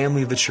the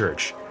family of the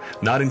church,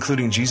 not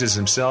including Jesus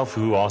himself,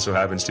 who also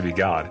happens to be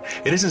God.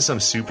 It isn't some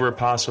super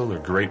apostle or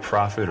great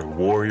prophet or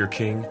warrior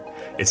king.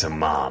 It's a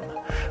mom,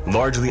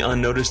 largely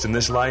unnoticed in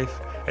this life,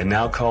 and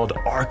now called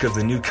Ark of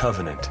the New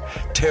Covenant,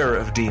 Terror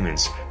of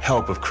Demons,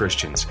 Help of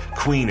Christians,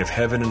 Queen of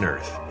Heaven and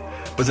Earth.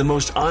 But the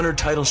most honored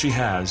title she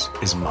has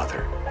is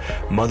Mother,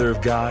 Mother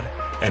of God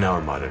and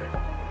our Mother.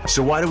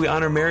 So why do we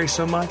honor Mary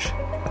so much?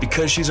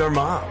 Because she's our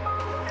mom.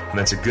 And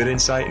that's a good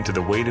insight into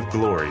the weight of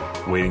glory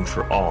waiting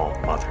for all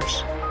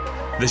mothers.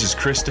 This is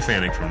Chris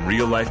Stefanik from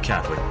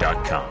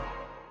RealLifeCatholic.com.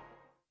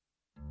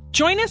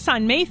 Join us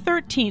on May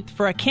 13th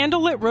for a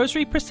candlelit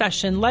rosary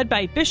procession led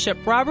by Bishop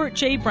Robert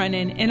J.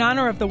 Brennan in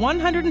honor of the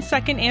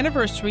 102nd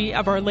anniversary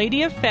of Our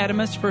Lady of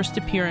Fatima's first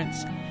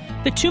appearance.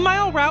 The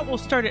 2-mile route will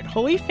start at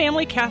Holy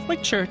Family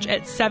Catholic Church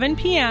at 7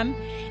 p.m.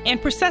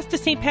 and process to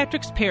St.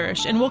 Patrick's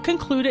Parish and will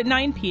conclude at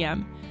 9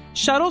 p.m.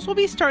 Shuttles will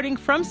be starting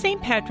from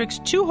St. Patrick's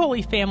to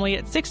Holy Family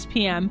at 6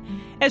 p.m.,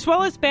 as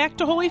well as back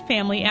to Holy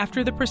Family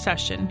after the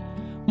procession.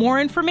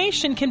 More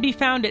information can be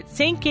found at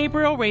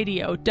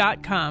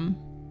stgabrielradio.com.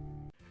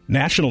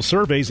 National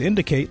surveys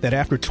indicate that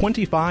after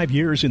 25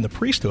 years in the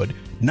priesthood,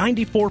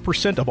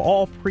 94% of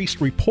all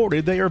priests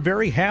reported they are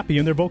very happy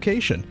in their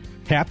vocation.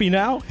 Happy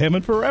now,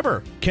 heaven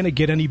forever. Can it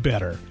get any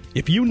better?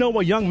 If you know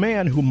a young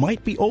man who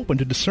might be open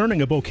to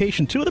discerning a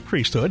vocation to the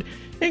priesthood,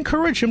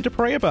 encourage him to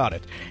pray about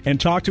it and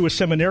talk to a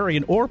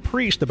seminarian or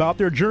priest about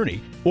their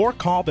journey, or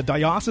call the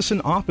Diocesan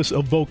Office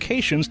of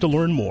Vocations to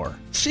learn more.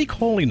 Seek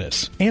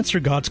holiness. Answer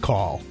God's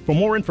call. For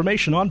more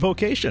information on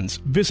vocations,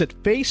 visit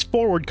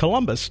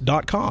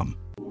faceforwardcolumbus.com.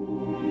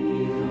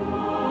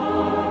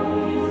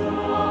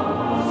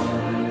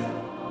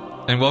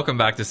 And welcome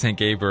back to St.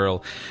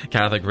 Gabriel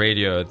Catholic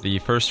Radio, the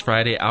first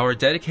Friday hour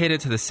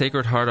dedicated to the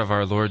Sacred Heart of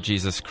our Lord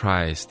Jesus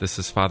Christ. This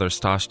is Father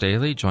Stosh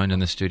Daly, joined in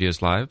the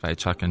studios live by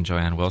Chuck and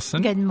Joanne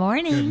Wilson. Good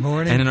morning. Good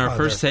morning, And in our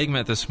Father. first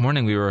segment this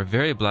morning, we were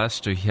very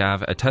blessed to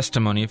have a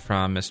testimony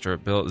from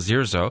Mr. Bill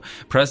Zierzo,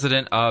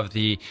 president of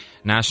the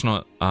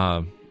National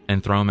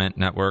Enthronement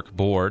Network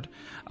Board.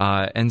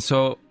 And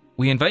so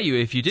we invite you,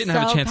 if you didn't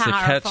have a chance to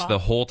catch the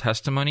whole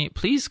testimony,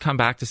 please come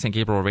back to St.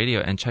 Gabriel Radio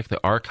and check the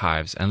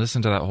archives and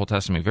listen to that whole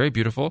testimony. Very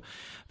beautiful,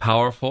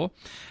 powerful.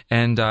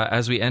 And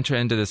as we enter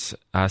into this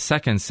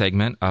second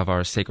segment of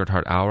our Sacred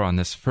Heart Hour on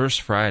this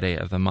first Friday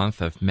of the month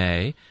of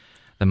May,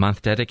 the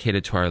month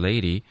dedicated to Our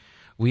Lady,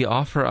 we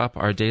offer up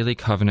our daily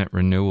covenant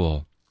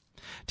renewal.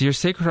 Dear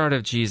Sacred Heart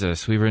of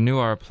Jesus, we renew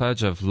our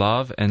pledge of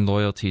love and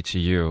loyalty to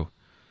you.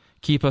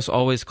 Keep us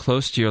always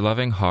close to your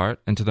loving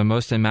heart and to the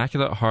most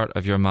immaculate heart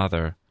of your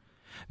Mother.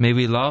 May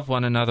we love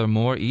one another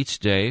more each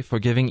day,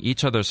 forgiving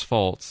each other's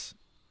faults,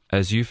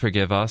 as you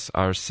forgive us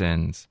our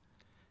sins.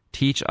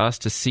 Teach us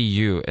to see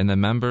you in the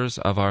members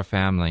of our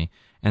family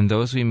and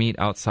those we meet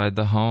outside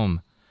the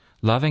home,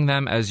 loving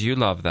them as you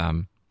love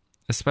them,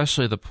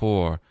 especially the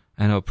poor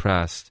and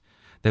oppressed,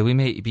 that we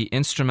may be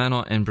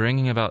instrumental in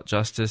bringing about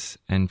justice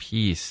and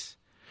peace.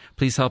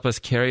 Please help us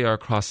carry our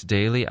cross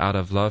daily out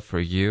of love for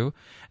you,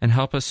 and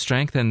help us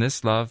strengthen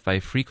this love by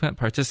frequent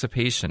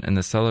participation in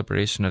the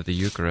celebration of the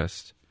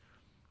Eucharist.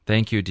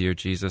 Thank you, dear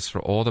Jesus,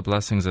 for all the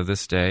blessings of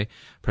this day.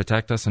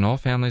 Protect us and all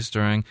families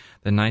during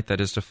the night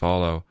that is to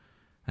follow,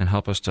 and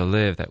help us to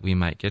live that we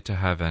might get to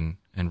heaven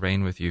and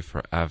reign with you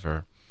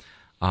forever.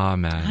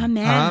 Amen.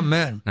 Amen.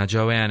 Amen. Now,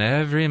 Joanne,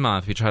 every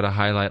month we try to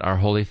highlight our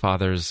Holy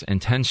Father's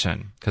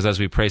intention, because as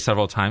we pray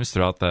several times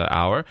throughout the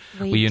hour,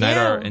 we unite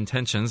our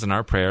intentions and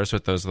our prayers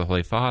with those of the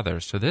Holy Father.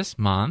 So this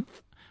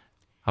month,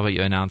 how about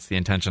you announce the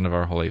intention of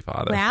our Holy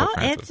Father? Well,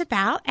 it's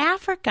about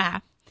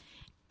Africa.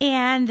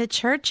 And the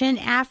church in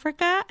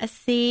Africa, a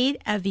seed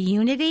of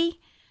unity,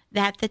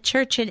 that the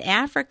church in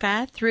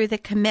Africa, through the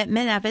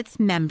commitment of its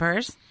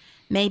members,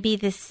 may be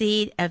the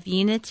seed of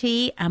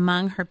unity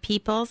among her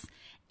peoples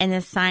and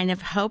a sign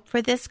of hope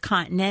for this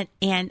continent.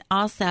 And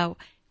also,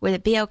 would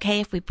it be okay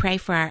if we pray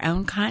for our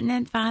own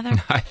continent, Father?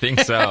 I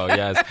think so,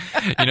 yes.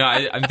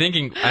 I'm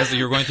thinking, as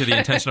you're going through the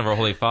intention of our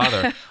Holy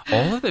Father,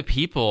 all of the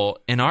people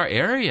in our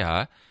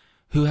area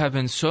who have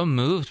been so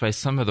moved by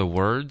some of the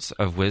words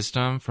of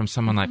wisdom from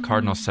someone like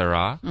Cardinal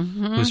Sarah,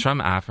 who's from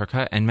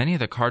Africa, and many of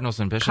the cardinals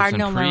and bishops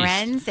Cardinal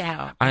and priests.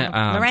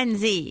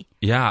 Lorenzi.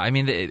 Yeah, I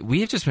mean, we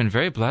have just been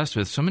very blessed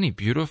with so many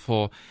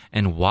beautiful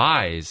and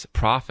wise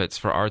prophets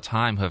for our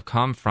time who have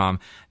come from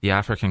the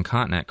African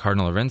continent.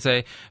 Cardinal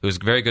Lorenzi, who was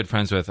very good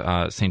friends with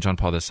St. John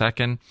Paul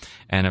II,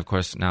 and of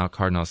course now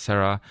Cardinal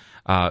Sarah,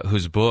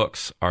 whose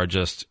books are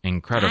just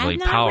incredibly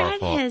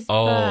powerful. Read his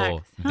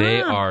books.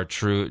 They are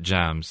true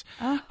gems.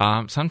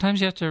 Sometimes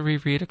you have to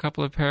reread a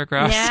couple of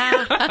paragraphs.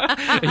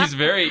 Yeah.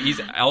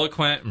 He's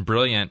eloquent and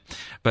brilliant.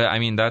 But I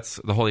mean, that's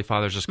the Holy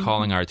Father's just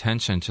calling our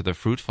attention to the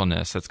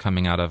fruitfulness that's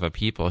coming out of a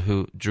people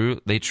who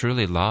they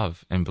truly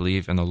love and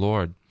believe in the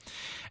Lord.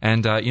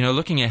 And,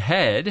 looking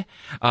ahead,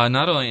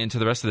 not only into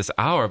the rest of this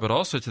hour, but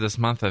also to this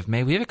month of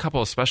May, we have a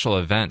couple of special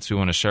events we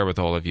want to share with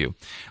all of you.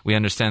 We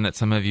understand that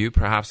some of you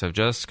perhaps have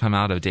just come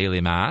out of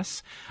daily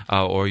Mass,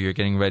 or you're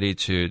getting ready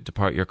to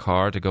depart your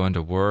car to go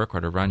into work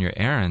or to run your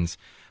errands.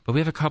 But we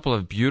have a couple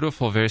of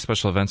beautiful, very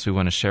special events we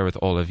want to share with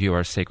all of you,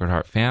 our Sacred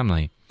Heart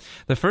family.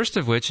 The first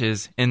of which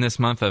is in this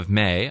month of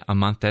May, a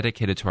month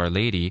dedicated to Our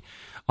Lady,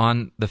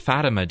 on the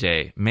Fatima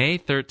Day, May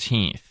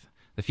 13th,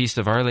 the Feast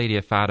of Our Lady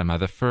of Fatima,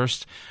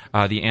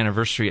 the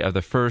anniversary of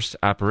the first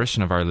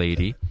apparition of Our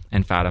Lady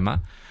in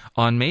Fatima.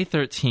 On May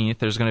 13th,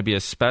 there's going to be a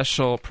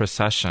special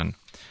procession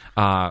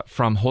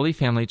from Holy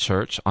Family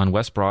Church on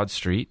West Broad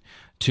Street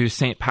to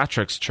St.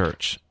 Patrick's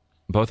Church,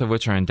 both of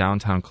which are in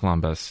downtown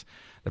Columbus.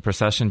 The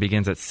procession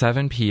begins at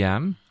 7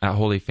 p.m. at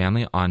Holy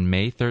Family on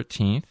May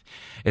 13th.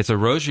 It's a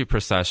rosary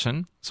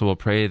procession, so we'll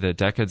pray the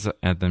decades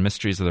and the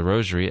mysteries of the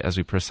rosary as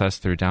we process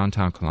through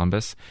downtown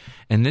Columbus.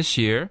 And this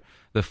year,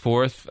 the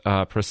fourth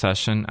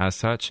procession as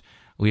such,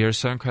 we are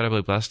so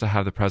incredibly blessed to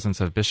have the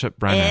presence of Bishop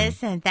Brennan.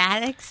 Isn't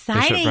that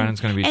exciting? Bishop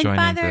Brennan's going to be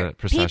joining the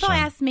procession. People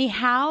ask me,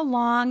 how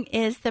long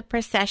is the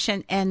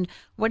procession, and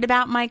what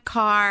about my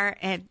car,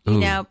 and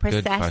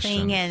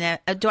processing, and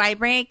do I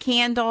bring a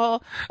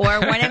candle or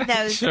one of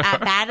those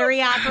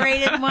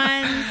battery-operated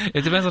ones?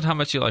 It depends on how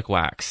much you like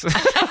wax.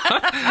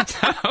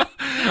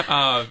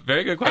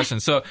 Very good question.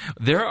 So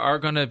there are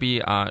going to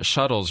be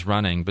shuttles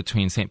running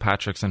between St.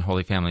 Patrick's and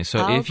Holy Family.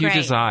 So if you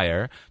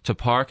desire to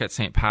park at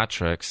St.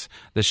 Patrick's,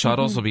 the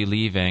shuttles will be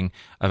leaving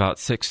about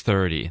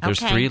 6:30. There's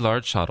 3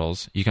 large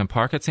shuttles. You can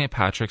park at St.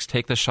 Patrick's,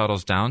 take the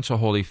shuttles down to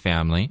Holy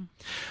Family,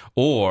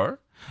 or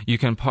you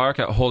can park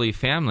at Holy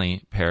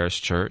Family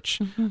Parish Church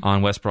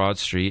on West Broad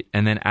Street,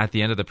 and then at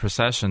the end of the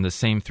procession, the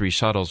same 3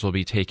 shuttles will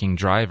be taking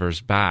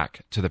drivers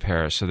back to the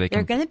parish so they can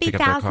There are going to be pick up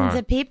their car. thousands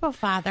of people,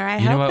 Father. I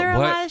hope there are a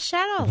lot of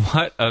shuttles.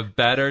 What a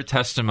better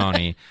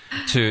testimony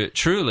to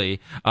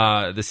truly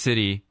the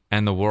city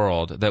and the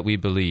world that we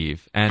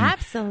believe. And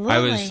absolutely. I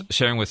was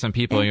sharing with some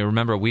people, you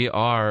remember, we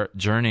are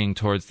journeying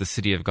towards the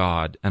city of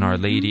God, and Our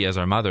Lady as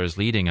our mother is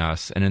leading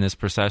us. And in this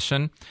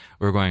procession,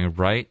 we're going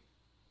right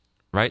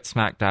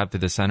smack dab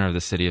through the center of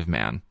the city of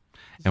man.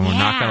 And we're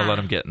not going to let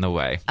them get in the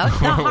way. Oh,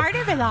 the heart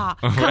of it all.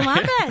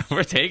 Columbus.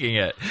 We're taking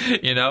it,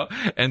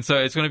 And so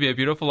it's going to be a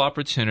beautiful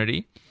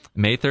opportunity.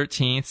 May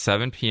 13th,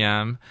 7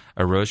 p.m.,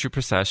 a rosary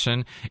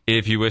procession.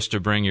 If you wish to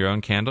bring your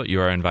own candle,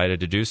 you are invited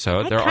to do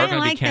so. There are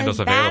going to be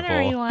candles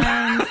available. Ones.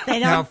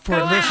 Now,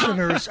 for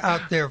listeners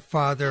out there,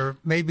 Father,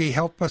 maybe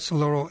help us a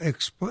little,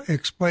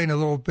 explain a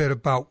little bit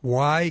about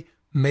why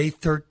May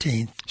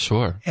 13th.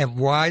 Sure. And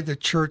why the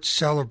church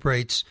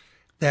celebrates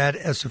that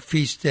as a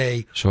feast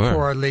day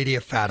for Our Lady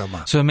of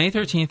Fatima. So May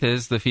 13th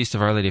is the Feast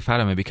of Our Lady of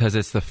Fatima because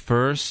it's the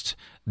first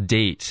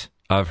date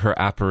of her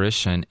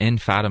apparition in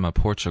Fatima,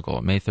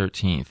 Portugal, May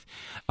 13th.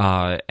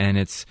 And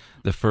it's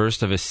the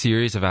first of a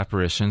series of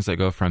apparitions that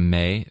go from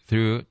May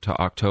through to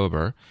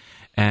October.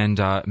 And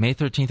May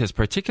 13th is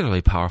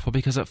particularly powerful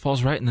because it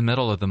falls right in the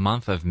middle of the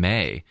month of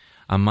May,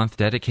 a month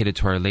dedicated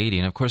to Our Lady.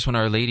 And of course, when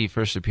Our Lady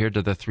first appeared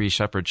to the 3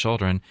 shepherd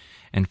children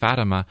in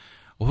Fatima,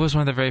 what was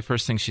one of the very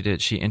first things she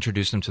did? She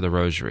introduced them to the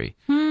rosary.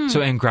 So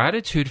in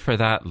gratitude for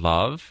that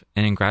love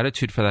and in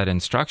gratitude for that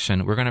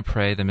instruction, we're going to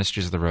pray the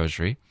mysteries of the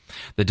rosary.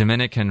 The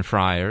Dominican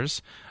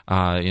friars,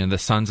 the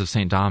sons of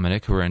St.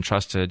 Dominic, who are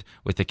entrusted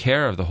with the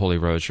care of the Holy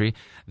Rosary,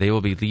 they will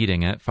be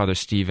leading it. Father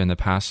Stephen, the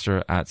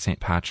pastor at St.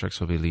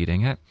 Patrick's, will be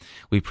leading it.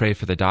 We pray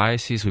for the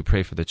diocese. We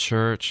pray for the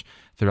church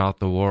throughout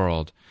the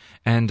world.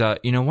 And, a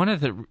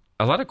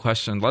lot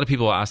of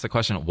people ask the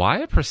question, why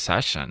a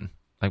procession?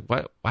 Like,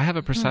 why have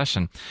a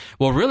procession?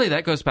 Well, really,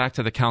 that goes back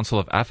to the Council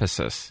of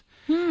Ephesus.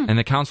 In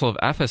the Council of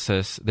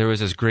Ephesus, there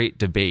was this great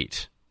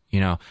debate,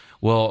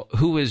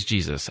 who is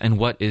Jesus and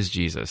what is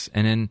Jesus?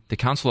 And in the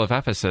Council of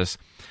Ephesus,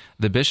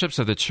 the bishops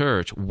of the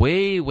church,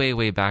 way, way,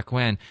 way back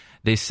when,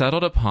 they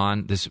settled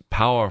upon this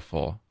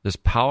powerful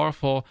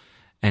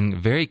and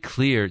very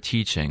clear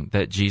teaching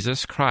that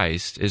Jesus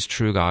Christ is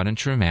true God and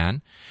true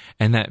man,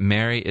 and that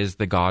Mary is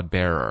the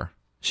God-bearer.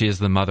 She is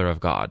the mother of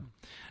God.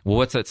 Well,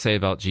 what's that say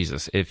about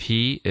Jesus? If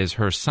he is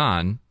her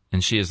son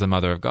and she is the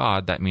mother of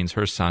God, that means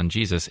her son,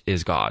 Jesus,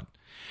 is God.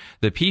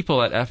 The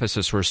people at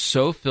Ephesus were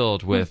so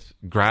filled with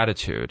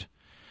gratitude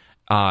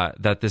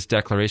that this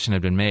declaration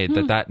had been made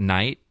that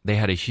night they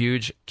had a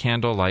huge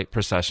candlelight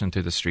procession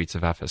through the streets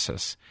of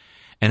Ephesus.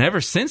 And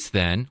ever since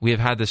then, we have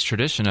had this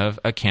tradition of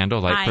a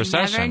candlelight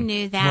procession. I never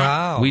knew that.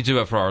 Wow. We do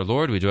it for our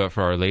Lord. We do it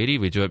for Our Lady.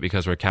 We do it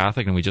because we're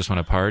Catholic and we just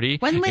want to party.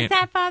 When was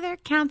that, Father?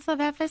 Council of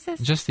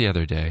Ephesus? Just the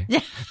other day.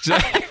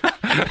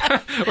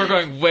 We're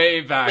going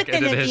way back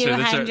into the history of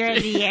the church. Within a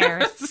few hundred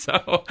years.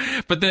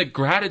 But the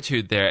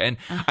gratitude there, and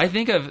I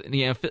think of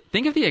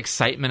the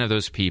excitement of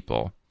those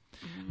people.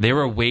 They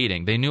were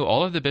waiting. They knew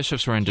all of the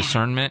bishops were in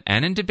discernment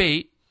and in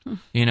debate,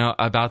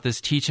 about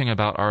this teaching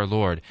about our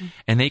Lord.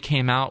 And they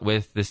came out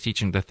with this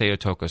teaching, the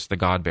Theotokos, the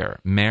God-bearer.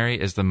 Mary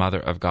is the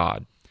mother of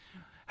God.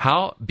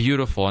 How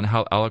beautiful and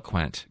how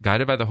eloquent,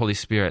 guided by the Holy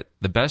Spirit,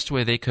 the best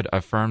way they could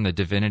affirm the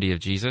divinity of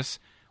Jesus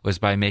was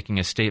by making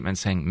a statement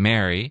saying,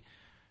 Mary,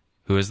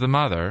 who is the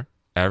mother,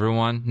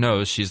 everyone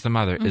knows she's the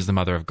mother, is the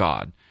mother of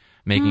God,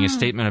 making a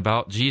statement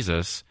about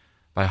Jesus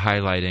by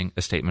highlighting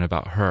a statement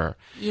about her.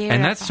 Beautiful.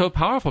 And that's so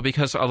powerful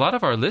because a lot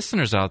of our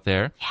listeners out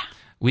there,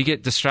 we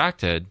get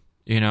distracted,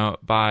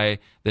 by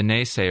the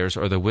naysayers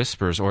or the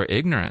whispers or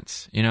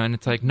ignorance, and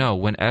it's like, no,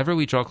 whenever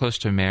we draw close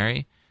to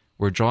Mary,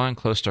 we're drawing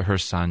close to her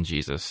son,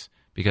 Jesus,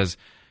 because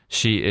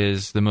she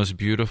is the most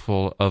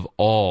beautiful of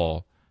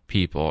all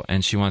people,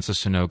 and she wants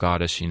us to know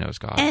God as she knows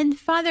God. And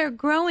Father,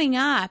 growing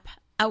up,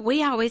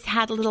 we always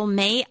had a little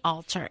May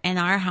altar in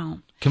our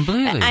home.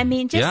 Completely. I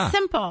mean, just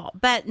simple.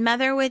 But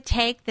Mother would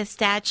take the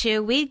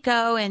statue. We'd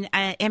go and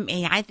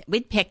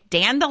we'd pick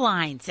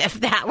dandelions if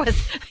that was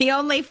the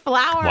only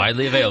flower.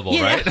 Widely available,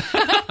 right?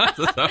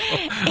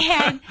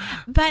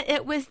 But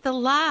it was the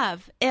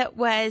love. It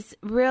was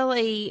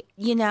really,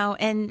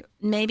 and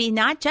maybe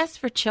not just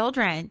for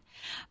children,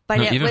 but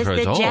it was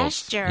the adults.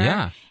 Gesture.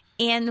 Yeah.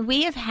 And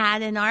we have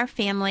had in our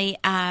family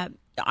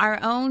our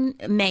own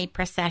May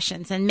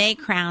processions and May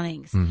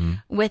crownings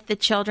with the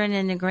children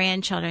and the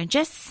grandchildren.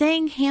 Just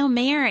sing Hail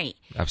Mary.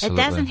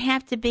 Absolutely. It doesn't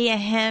have to be a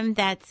hymn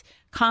that's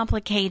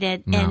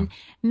complicated. No. And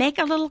make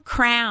a little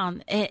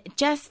crown.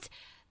 Just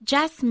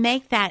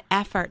make that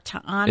effort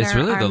to honor It's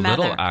really our the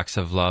mother. little acts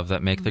of love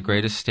that make the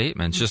greatest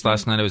statements. Just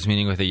last night I was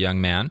meeting with a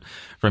young man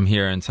from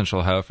here in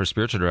Central Ohio for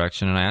spiritual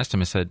direction, and I asked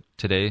him, I said,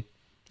 today,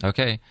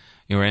 okay,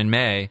 we're in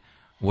May,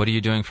 what are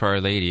you doing for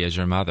Our Lady as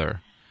your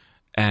mother?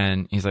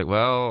 And he's like,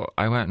 well,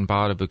 I went and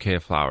bought a bouquet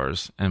of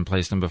flowers and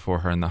placed them before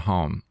her in the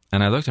home.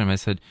 And I looked at him, I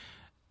said,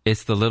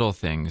 it's the little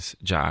things,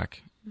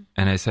 Jack.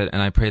 And I said,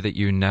 and I pray that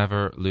you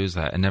never lose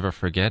that and never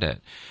forget it.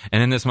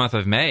 And in this month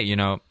of May,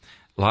 a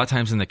lot of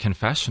times in the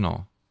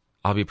confessional,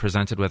 I'll be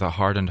presented with a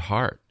hardened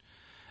heart.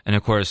 And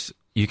of course,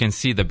 you can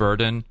see the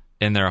burden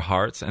in their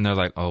hearts, and they're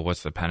like, oh,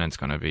 what's the penance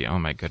going to be? Oh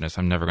my goodness,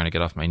 I'm never going to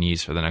get off my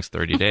knees for the next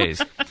 30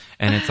 days.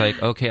 And it's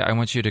like, okay, I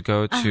want you to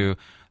go to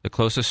the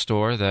closest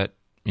store that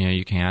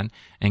you can,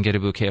 and get a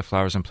bouquet of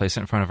flowers and place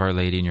it in front of Our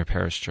Lady in your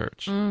parish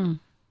church.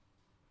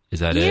 Is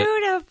that it?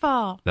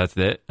 Beautiful. That's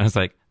it? I was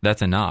like,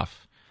 that's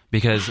enough.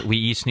 Because we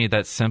each need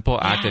that simple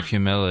act of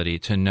humility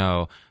to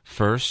know,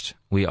 first,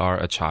 we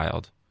are a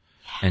child,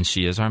 and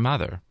she is our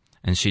mother,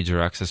 and she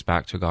directs us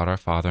back to God our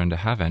Father and to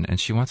heaven, and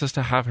she wants us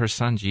to have her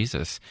son,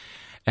 Jesus.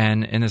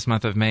 And in this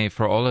month of May,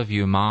 for all of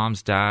you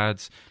moms,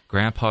 dads,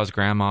 grandpas,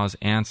 grandmas,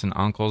 aunts and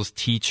uncles,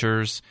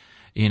 teachers,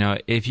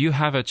 if you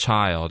have a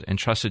child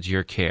entrusted to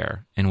your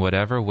care in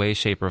whatever way,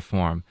 shape, or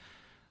form,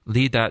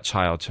 lead that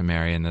child to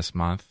Mary in this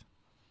month.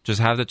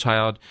 Just have the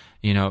child,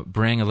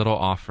 bring a little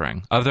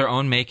offering of their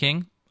own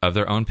making, of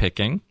their own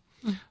picking,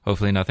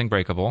 hopefully nothing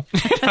breakable,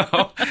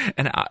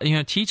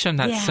 and, teach them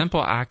that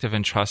simple act of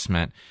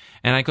entrustment.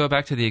 And I go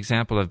back to the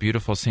example of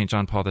beautiful St.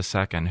 John Paul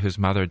II, whose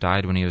mother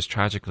died when he was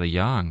tragically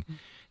young.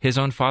 His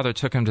own father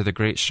took him to the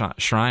great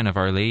shrine of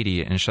Our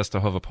Lady in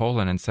Częstochowa,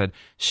 Poland, and said,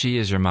 she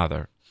is your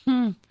mother.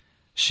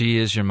 She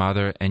is your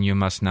mother, and you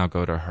must now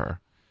go to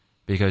her,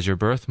 because your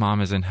birth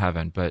mom is in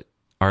heaven, but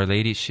Our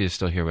Lady, she is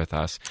still here with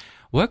us.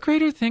 What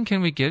greater thing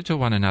can we give to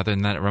one another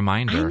than that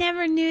reminder? I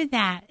never knew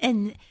that.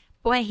 And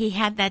boy, he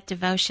had that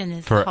devotion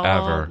his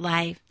forever. whole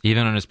life.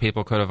 Even on his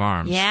papal coat of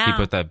arms. Yeah. He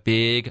put that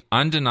big,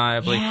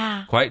 undeniably,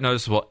 quite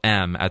noticeable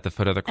M at the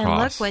foot of the cross. And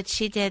look what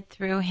she did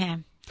through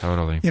him.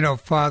 Totally.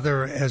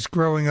 Father, as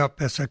growing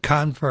up as a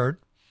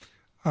convert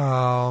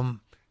and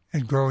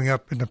growing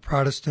up in the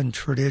Protestant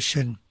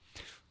tradition,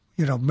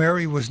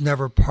 Mary was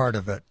never part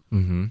of it.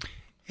 Mm-hmm.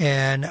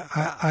 And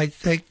I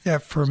think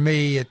that for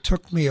me, it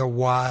took me a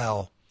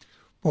while.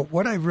 But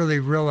what I really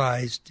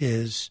realized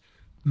is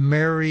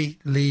Mary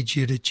leads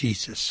you to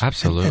Jesus.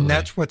 Absolutely. And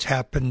that's what's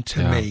happened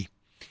to me.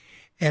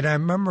 And I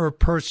remember a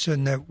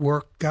person that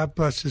worked, God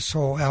bless his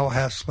soul, Al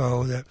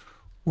Haslow, that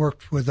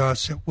worked with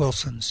us at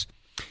Wilson's.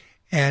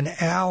 And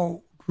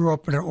Al grew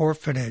up in an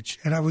orphanage.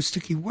 And I was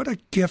thinking, what a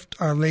gift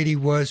Our Lady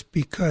was,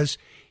 because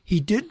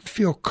he didn't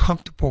feel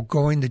comfortable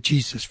going to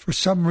Jesus for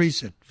some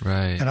reason.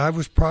 Right. And I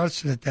was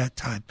Protestant at that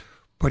time.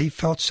 But he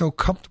felt so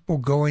comfortable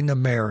going to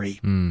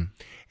Mary.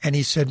 And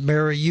he said,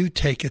 Mary, you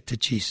take it to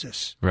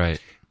Jesus.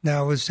 Right.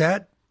 Now, is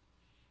that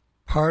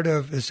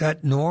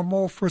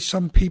normal for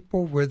some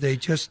people where they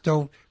just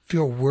don't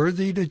feel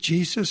worthy to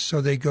Jesus, so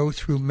they go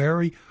through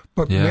Mary?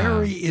 But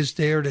Mary is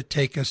there to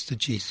take us to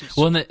Jesus.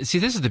 Well, see,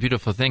 this is the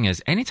beautiful thing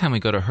is anytime we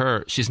go to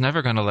her, she's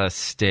never going to let us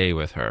stay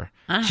with her.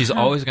 She's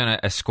always going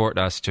to escort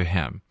us to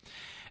him.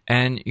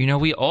 And,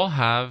 we all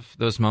have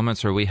those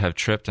moments where we have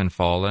tripped and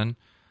fallen,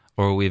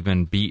 or we've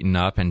been beaten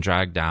up and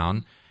dragged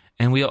down.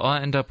 And we all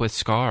end up with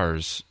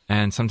scars,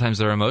 and sometimes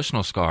they're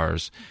emotional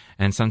scars,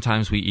 and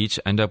sometimes we each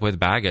end up with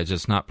baggage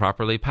that's not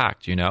properly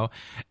packed,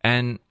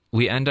 and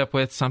we end up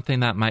with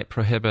something that might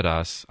prohibit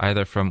us,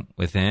 either from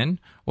within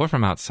or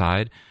from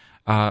outside,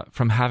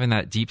 from having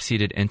that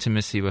deep-seated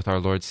intimacy with our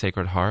Lord's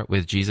Sacred Heart,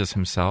 with Jesus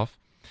himself.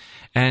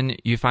 And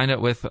you find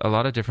it with a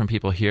lot of different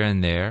people here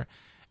and there,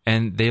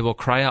 and they will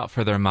cry out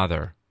for their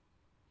mother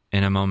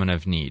in a moment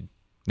of need.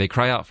 They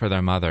cry out for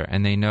their mother,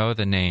 and they know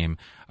the name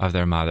of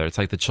their mother. It's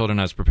like the children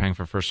I was preparing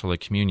for First Holy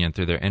Communion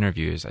through their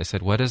interviews. I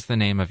said, what is the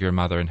name of your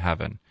mother in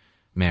heaven?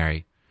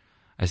 Mary.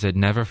 I said,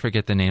 never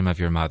forget the name of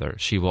your mother.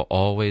 She will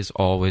always,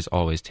 always,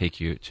 always take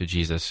you to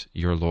Jesus,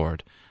 your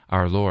Lord,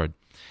 our Lord.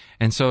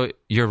 And so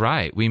you're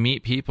right. We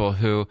meet people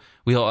who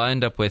we'll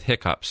end up with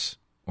hiccups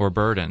or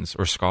burdens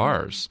or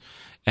scars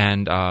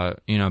and,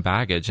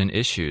 baggage and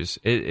issues.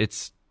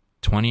 It's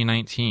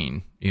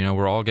 2019.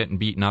 We're all getting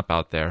beaten up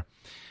out there.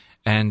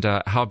 And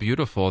how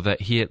beautiful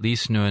that he at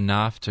least knew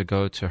enough to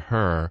go to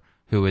her,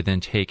 who would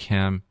then take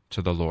him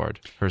to the Lord,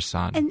 her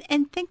son.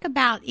 And think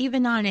about,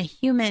 even on a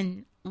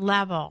human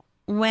level,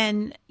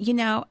 when,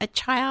 a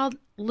child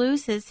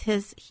loses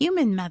his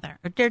human mother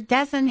or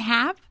doesn't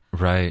have,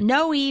 right,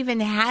 no even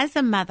has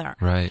a mother.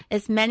 Right.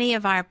 As many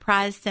of our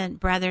Protestant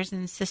brothers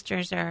and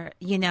sisters are,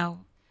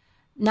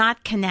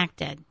 not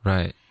connected.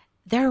 Right.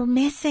 They're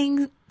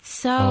missing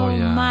so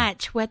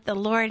much what the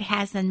Lord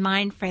has in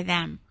mind for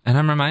them. And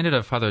I'm reminded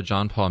of Father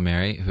John Paul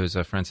Mary, who's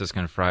a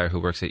Franciscan friar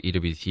who works at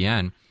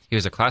EWTN. He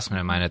was a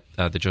classmate of mine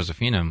at the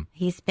Josephinum.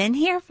 He's been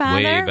here,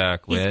 Father. Way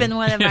back when. He's been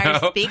one of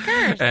our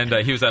speakers. And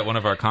he was at one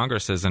of our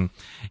congresses, and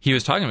he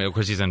was talking to me. Of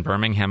course, he's in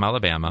Birmingham,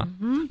 Alabama,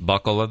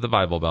 buckle of the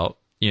Bible Belt,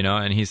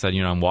 and he said,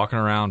 I'm walking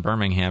around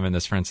Birmingham in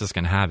this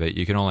Franciscan habit.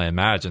 You can only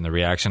imagine the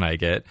reaction I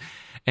get.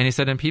 And he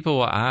said, and people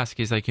will ask,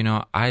 he's like,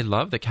 I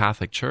love the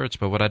Catholic Church,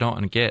 but what I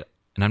don't get,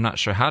 and I'm not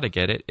sure how to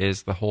get it,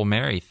 is the whole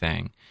Mary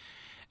thing.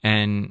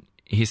 And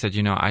he said,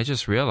 I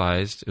just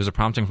realized, it was a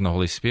prompting from the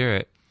Holy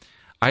Spirit,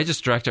 I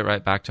just directed it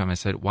right back to him. I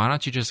said, why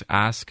don't you just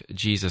ask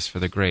Jesus for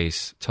the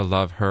grace to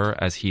love her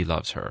as he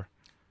loves her?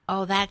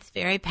 Oh, that's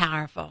very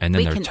powerful. And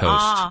then they're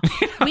toast.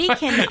 We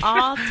can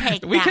all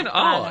take we that. Can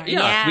all, Father. yeah.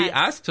 Yes. We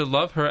ask to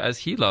love her as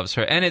he loves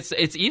her. And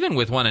it's even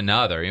with one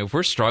another. If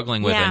we're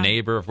struggling with a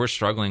neighbor, if we're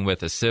struggling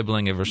with a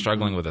sibling, if we're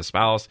struggling with a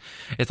spouse,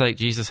 it's like,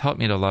 Jesus, help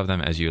me to love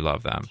them as you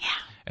love them. Yeah.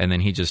 And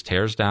then he just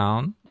tears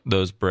down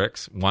those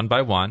bricks one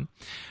by one.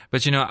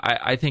 But,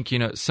 I think,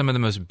 some of the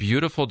most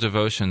beautiful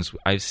devotions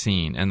I've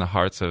seen in the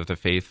hearts of the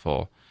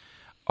faithful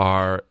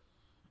are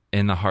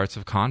in the hearts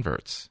of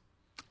converts.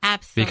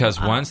 Absolutely.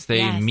 Because once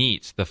they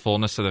meet the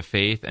fullness of the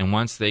faith, and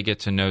once they get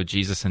to know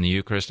Jesus in the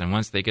Eucharist, and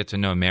once they get to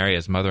know Mary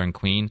as Mother and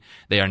Queen,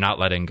 they are not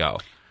letting go.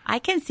 I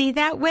can see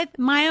that with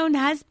my own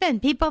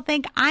husband. People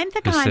think I'm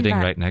the convert. He's sitting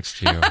right next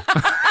to you.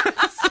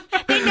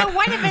 They know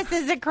one of us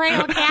is a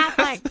cradle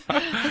Catholic.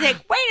 I was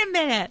like, wait a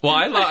minute.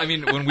 Well,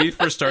 when we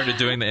first started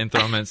doing the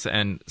enthronements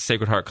and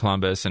Sacred Heart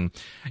Columbus, and,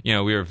 we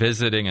were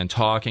visiting and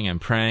talking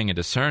and praying and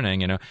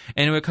discerning, and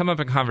it would come up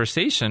in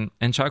conversation,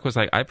 and Chuck was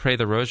like, I pray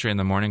the rosary in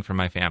the morning for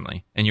my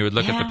family. And you would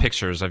look at the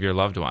pictures of your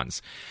loved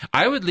ones.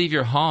 I would leave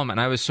your home, and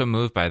I was so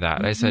moved by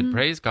that. I said,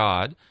 praise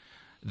God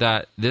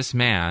that this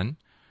man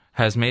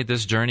has made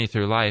this journey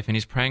through life, and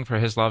he's praying for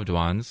his loved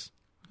ones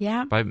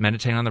by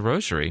meditating on the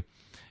rosary.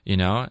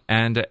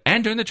 And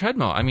doing the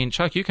treadmill. I mean,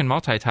 Chuck, you can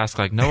multitask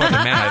like no other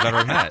man I've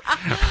ever met.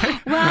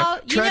 Well,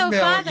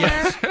 Father,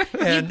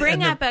 yes. you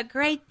bring up a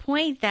great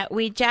point that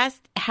we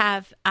just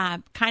have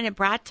kind of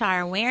brought to our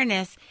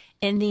awareness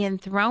in the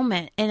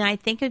enthronement. And I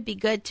think it'd be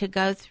good to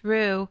go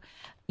through,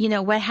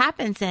 what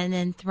happens in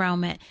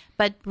enthronement,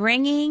 but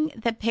bringing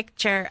the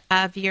picture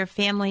of your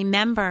family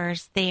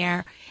members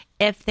there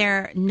if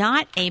they're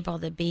not able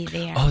to be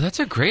there. Oh, that's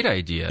a great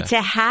idea.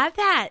 To have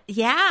that,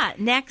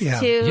 next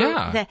to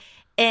the...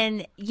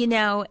 And,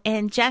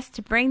 and just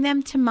to bring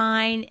them to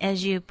mind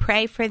as you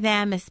pray for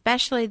them,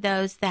 especially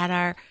those that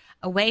are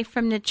away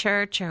from the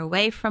church or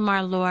away from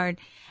our Lord.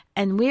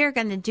 And we're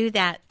going to do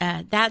that.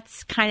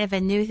 That's kind of a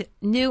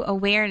new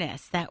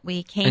awareness that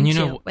we came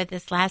to with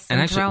this last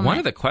enthronement. And actually, one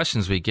of the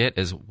questions we get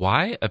is,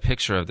 why a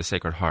picture of the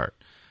Sacred Heart?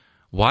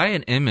 Why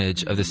an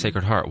image of the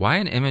Sacred Heart? Why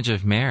an image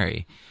of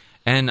Mary?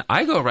 And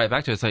I go right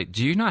back to it. It's like,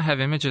 do you not have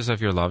images of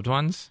your loved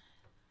ones?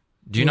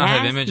 Do you not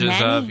have images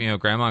of,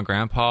 grandma and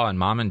grandpa and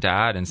mom and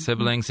dad and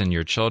siblings and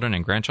your children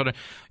and grandchildren?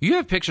 You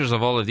have pictures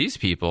of all of these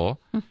people,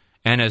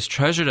 and as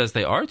treasured as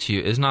they are to you,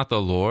 is not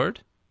the Lord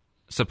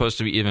supposed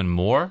to be even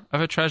more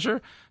of a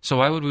treasure? So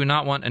why would we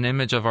not want an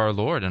image of our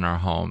Lord in our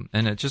home?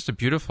 And it's just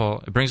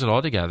it brings it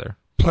all together.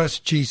 Plus,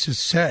 Jesus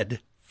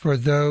said, for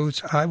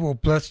those I will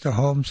bless the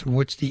homes in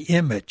which the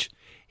image.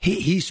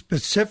 He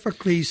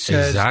specifically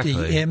says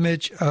the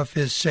image of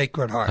his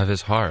Sacred Heart. Of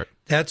his heart.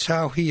 That's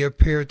how he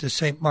appeared to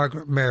St.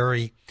 Margaret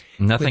Mary.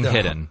 Nothing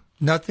hidden.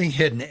 Nothing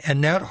hidden.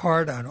 And that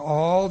heart on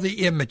all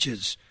the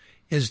images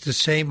is the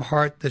same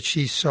heart that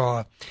she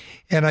saw.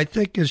 And I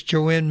think, as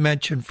Joanne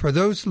mentioned, for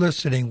those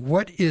listening,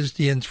 what is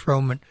the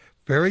enthronement?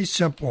 Very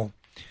simple.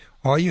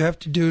 All you have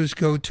to do is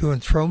go to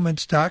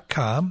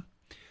enthronements.com.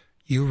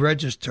 You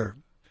register.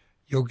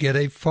 You'll get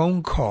a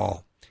phone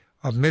call.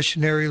 A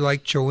missionary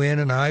like Joanne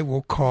and I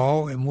will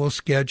call, and we'll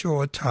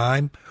schedule a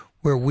time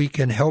where we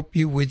can help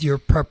you with your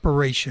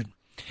preparation.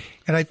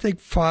 And I think,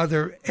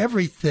 Father,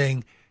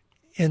 everything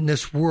in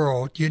this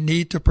world you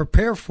need to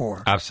prepare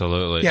for.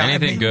 Absolutely. Yeah,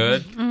 anything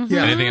good?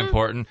 Anything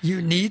important?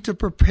 You need to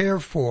prepare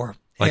for.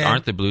 Like,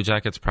 aren't the Blue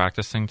Jackets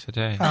practicing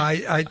today?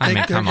 I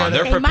think come on,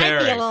 they're preparing. They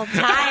might be a little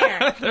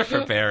tired. They're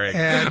preparing.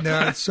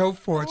 And so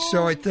forth.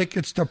 So I think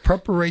it's the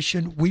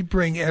preparation. We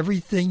bring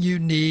everything you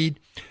need.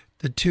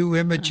 The 2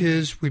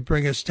 images, we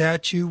bring a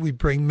statue, we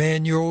bring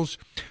manuals.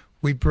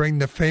 we bring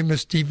the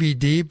famous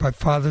DVD by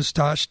Father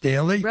Stosh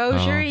Daly.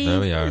 Rosaries. Oh, there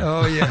we are.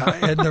 Oh,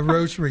 yeah, and the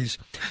rosaries.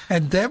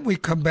 And then we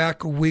come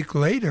back a week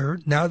later,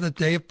 now that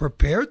they have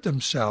prepared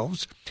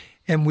themselves,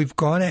 and we've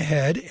gone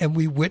ahead and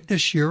we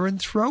witness your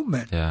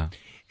enthronement. Yeah.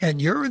 And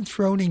you're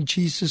enthroning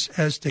Jesus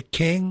as the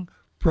king,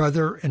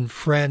 brother, and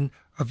friend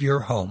of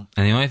your home.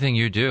 And the only thing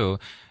you do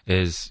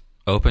is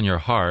open your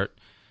heart,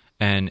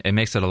 and it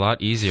makes it a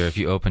lot easier if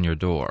you open your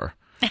door.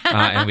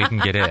 And we can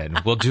get in.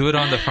 We'll do it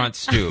on the front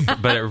stoop,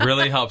 but it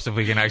really helps if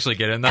we can actually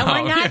get in the And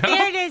home. we're not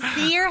there to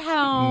see your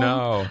home.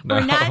 No.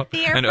 We're not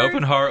there An for...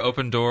 open heart,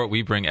 open door,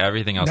 we bring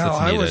everything else No,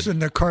 that's needed. I was in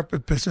the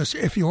carpet business.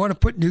 If you want to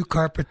put new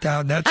carpet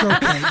down, that's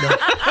okay. No.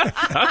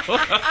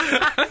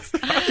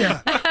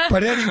 Yeah.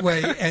 But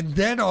anyway, and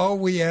then all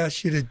we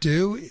ask you to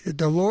do,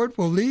 the Lord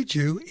will lead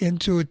you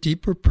into a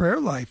deeper prayer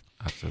life.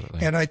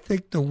 Absolutely. And I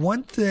think the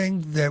one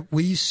thing that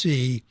we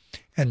see,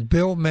 and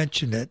Bill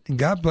mentioned it, and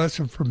God bless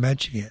him for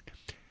mentioning it,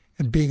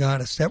 and being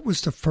honest, that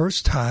was the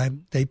first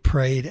time they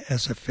prayed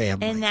as a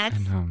family. And that's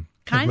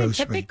kind A of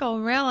rosary.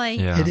 typical, really.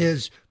 Yeah. It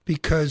is,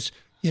 because,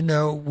 you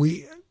know,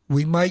 we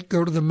might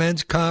go to the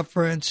men's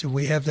conference and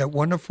we have that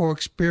wonderful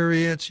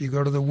experience. You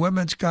go to the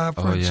women's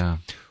conference. Oh, yeah.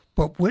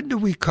 But when do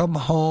we come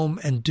home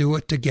and do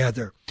it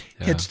together?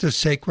 Yeah. It's the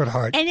Sacred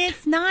Heart. And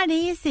it's not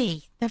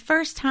easy. The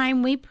first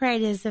time we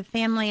prayed as a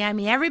family, I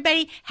mean,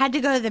 everybody had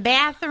to go to the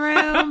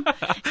bathroom.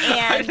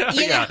 And,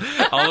 you know,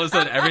 All of a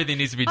sudden, everything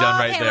needs to be done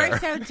right they there. were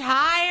so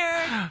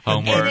tired.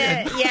 Homework.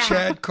 And, yeah.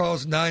 Chad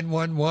calls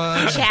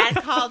 911. Chad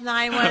called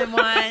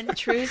 911.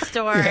 True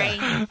story.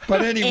 Yeah.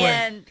 But anyway,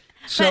 And,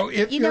 so but,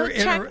 if you know,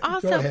 you're Chuck, go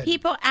also ahead.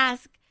 people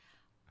ask,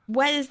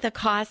 what is the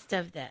cost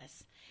of this?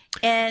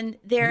 And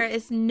there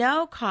is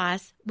no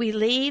cost. We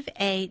leave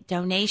a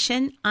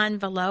donation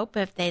envelope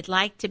if they'd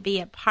like to be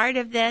a part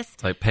of this.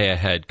 It's like pay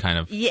ahead kind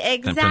of Yeah,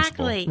 in principle.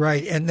 exactly.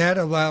 Right, and that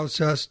allows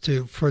us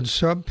to, for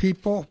some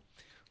people,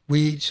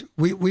 we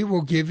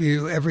will give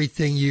you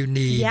everything you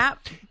need. Yep.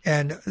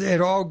 And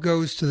it all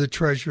goes to the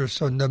treasurer,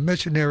 so the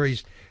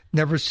missionaries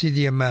never see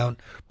the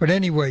amount. But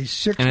anyway,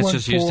 614... And it's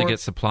just used to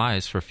get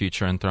supplies for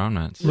future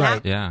enthronements.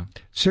 Right. Yeah.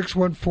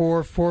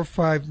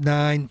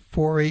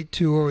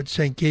 614-459-4820 at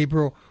St.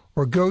 Gabriel,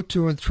 or go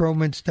to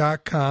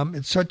enthronements.com.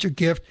 It's such a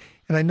gift.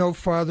 And I know,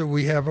 Father,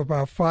 we have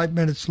about 5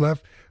 minutes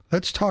left.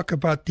 Let's talk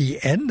about the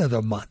end of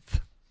the month.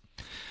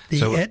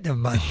 End of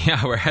month.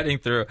 Yeah, we're heading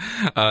through,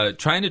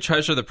 trying to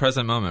treasure the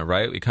present moment,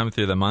 right? We come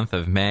through the month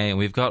of May, and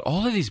we've got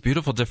all of these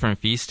beautiful different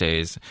feast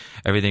days,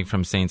 everything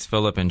from Saints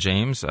Philip and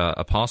James,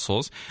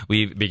 apostles.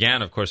 We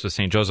began, of course, with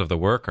St. Joseph the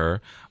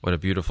Worker. What a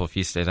beautiful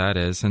feast day that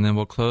is. And then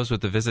we'll close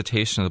with the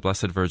visitation of the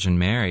Blessed Virgin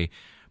Mary.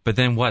 But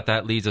then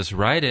that leads us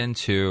right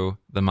into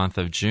the month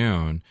of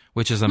June,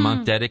 which is a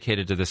month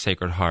dedicated to the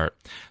Sacred Heart.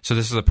 So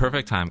this is a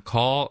perfect time.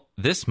 Call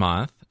this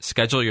month,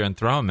 schedule your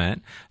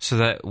enthronement, so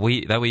that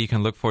way you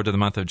can look forward to the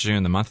month of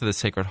June, the month of the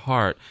Sacred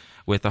Heart,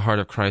 with the Heart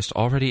of Christ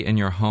already in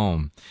your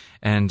home.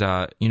 And,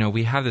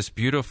 we have this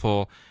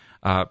beautiful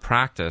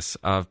practice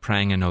of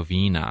praying a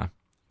novena,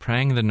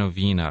 praying the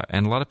novena.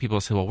 And a lot of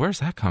people say, well, where's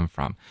that come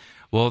from?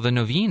 Well, the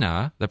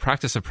novena, the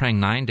practice of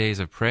praying 9 days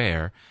of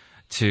prayer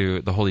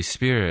to the Holy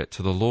Spirit,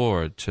 to the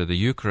Lord, to the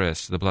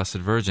Eucharist, to the Blessed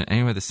Virgin,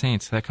 any of the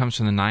saints, that comes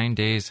from the 9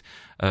 days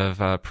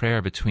of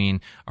prayer between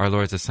our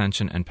Lord's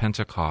Ascension and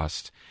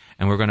Pentecost.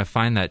 And we're going to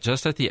find that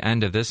just at the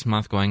end of this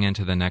month going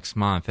into the next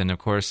month. And of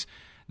course,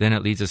 then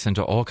it leads us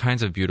into all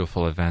kinds of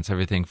beautiful events,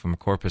 everything from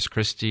Corpus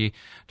Christi,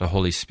 the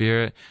Holy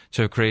Spirit,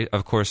 to,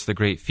 of course, the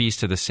great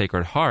Feast of the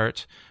Sacred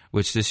Heart,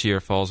 which this year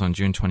falls on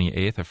June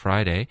 28th, a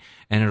Friday,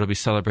 and it'll be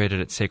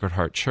celebrated at Sacred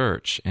Heart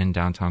Church in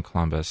downtown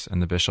Columbus,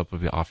 and the bishop will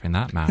be offering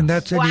that Mass. And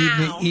that's an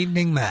Wow.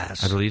 evening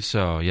Mass. I believe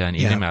so, yeah, an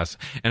evening Mass.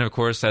 And of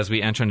course, as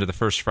we enter into the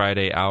first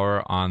Friday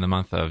hour on the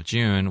month of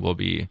June, we'll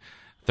be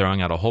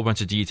throwing out a whole bunch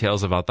of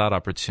details about that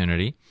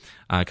opportunity,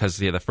 because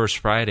the first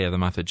Friday of the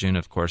month of June,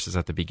 of course, is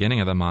at the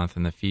beginning of the month,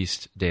 and the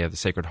feast day of the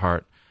Sacred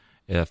Heart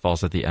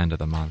falls at the end of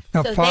the month.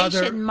 Now, So Father,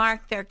 they should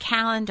mark their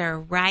calendar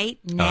right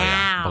yeah.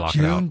 now. Block it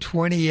June out.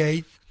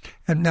 28th.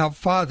 And now,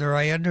 Father,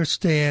 I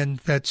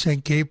understand that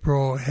St.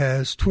 Gabriel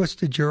has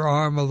twisted your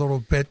arm a little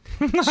bit.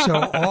 So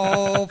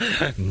all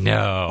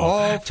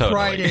Totally.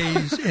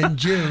 Fridays in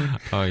June,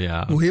 Oh,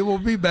 yeah. we will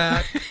be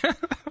back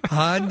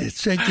on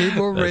St.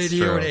 Gabriel That's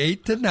Radio true. at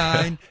 8 to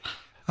 9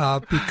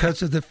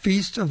 because of the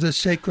Feast of the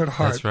Sacred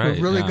Heart. That's right,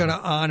 We're really yeah. going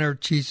to honor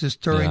Jesus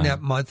during Yeah.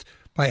 that month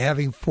by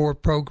having 4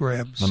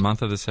 programs. The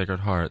month of the Sacred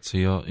Heart. So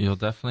you'll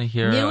definitely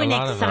hear New a and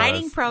lot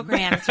exciting of us.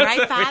 programs,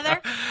 right,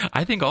 Father?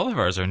 I think all of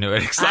ours are new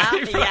and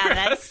exciting. Yeah,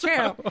 that's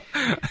true.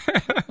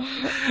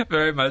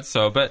 Very much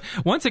so. But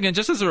once again,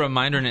 just as a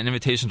reminder and an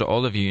invitation to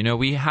all of you,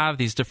 we have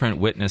these different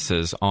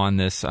witnesses on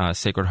this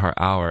Sacred Heart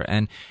Hour.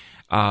 And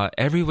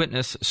every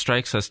witness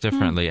strikes us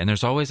differently. And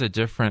there's always a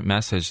different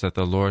message that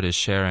the Lord is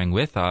sharing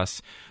with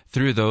us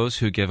through those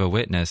who give a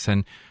witness.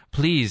 And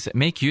please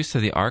make use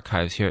of the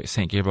archives here at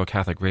St. Gabriel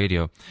Catholic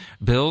Radio.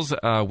 Bill's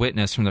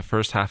witness from the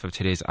first half of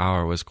today's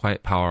hour was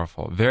quite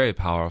powerful, very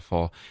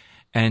powerful.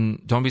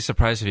 And don't be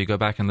surprised if you go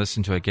back and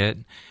listen to it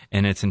again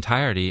in its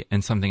entirety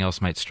and something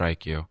else might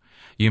strike you.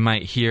 You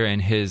might hear in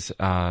his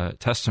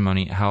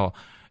testimony how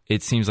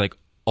it seems like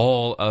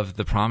all of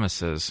the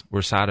promises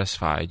were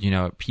satisfied.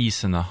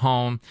 Peace in the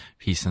home,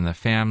 peace in the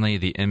family,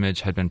 the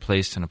image had been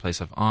placed in a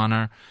place of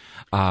honor,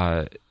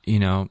 and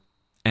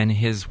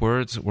his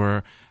words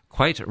were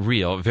quite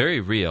real,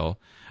 very real,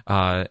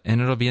 and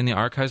it'll be in the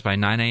archives by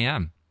 9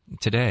 a.m.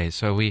 today.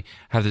 So we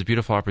have this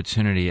beautiful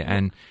opportunity,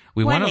 and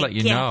we want to let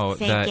you know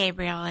that St.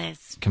 Gabriel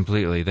is.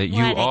 Completely, that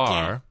you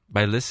are,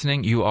 by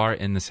listening, you are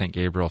in the St.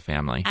 Gabriel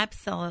family.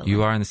 Absolutely.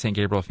 You are in the St.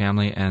 Gabriel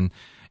family, and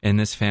in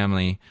this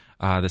family,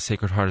 the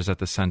Sacred Heart is at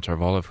the center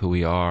of all of who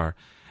we are.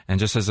 And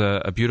just as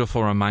a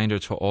beautiful reminder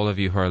to all of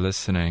you who are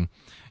listening,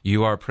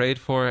 you are prayed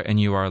for and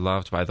you are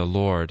loved by the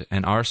Lord.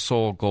 And our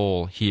sole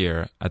goal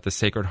here at the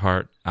Sacred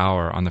Heart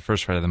Hour on the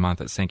first Friday of the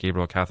month at St.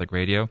 Gabriel Catholic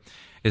Radio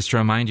is to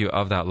remind you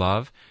of that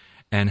love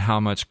and how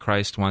much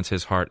Christ wants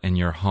his heart in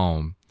your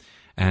home.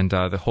 And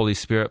the Holy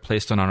Spirit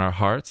placed on our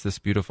hearts this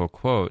beautiful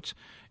quote,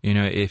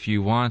 if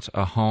you want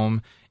a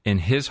home in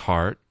his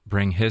heart,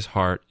 bring his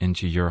heart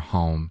into your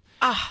home.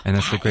 Oh, and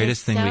that's the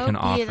greatest thing we can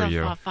offer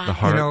you, Father. the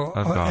heart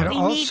of God.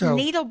 We need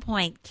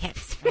needlepoint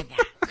tips for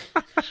that.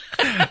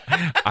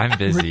 I'm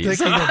busy. We're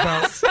thinking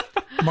about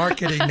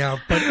marketing now,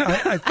 but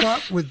I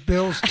thought with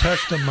Bill's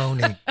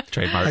testimony,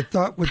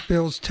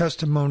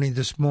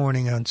 this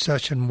morning on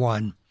session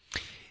 1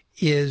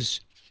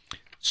 is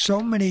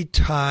so many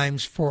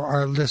times for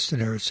our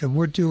listeners, and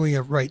we're doing it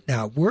right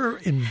now, we're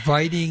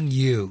inviting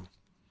you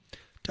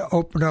to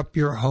open up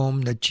your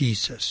home to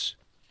Jesus.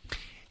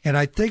 And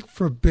I think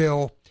for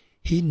Bill,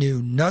 he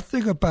knew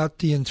nothing about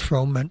the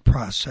enthronement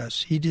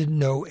process. He didn't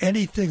know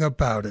anything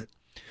about it.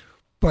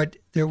 But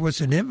there was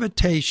an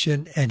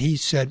invitation, and he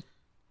said,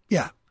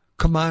 yeah,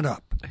 come on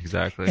up.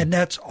 Exactly. And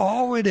that's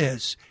all it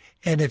is.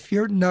 And if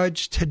you're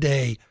nudged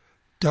today,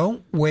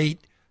 don't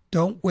wait.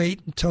 Don't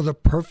wait until the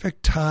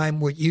perfect time,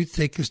 what you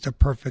think is the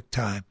perfect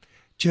time.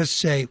 Just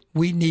say,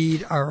 we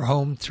need our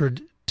home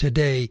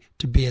today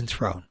to be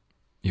enthroned.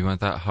 You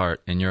want that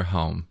heart in your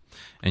home,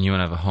 and you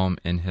want to have a home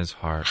in his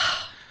heart.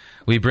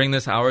 We bring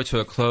this hour to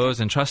a close,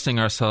 entrusting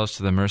ourselves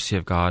to the mercy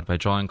of God by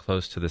drawing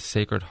close to the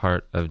Sacred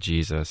Heart of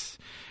Jesus.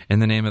 In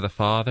the name of the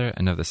Father,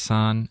 and of the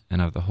Son,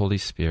 and of the Holy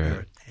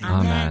Spirit.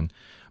 Amen.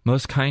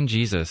 Most kind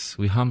Jesus,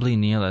 we humbly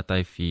kneel at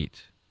thy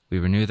feet. We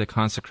renew the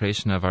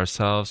consecration of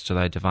ourselves to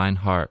thy divine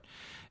heart.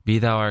 Be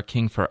thou our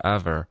King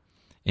forever.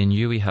 In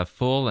you we have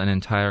full and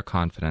entire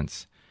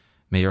confidence.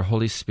 May your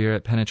Holy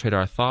Spirit penetrate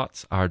our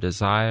thoughts, our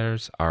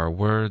desires, our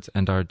words,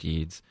 and our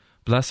deeds.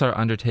 Bless our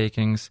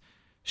undertakings.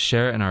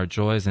 Share in our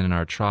joys and in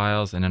our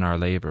trials and in our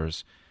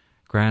labors.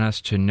 Grant us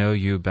to know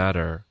you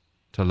better,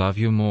 to love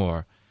you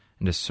more,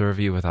 and to serve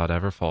you without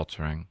ever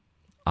faltering.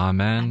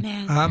 Amen.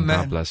 Amen. And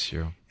God bless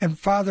you. And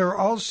Father,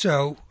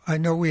 also, I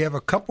know we have a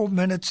couple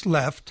minutes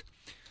left.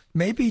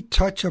 Maybe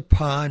touch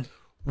upon,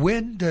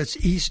 when does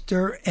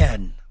Easter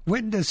end?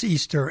 When does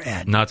Easter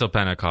end? Not till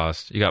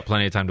Pentecost. You got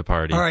plenty of time to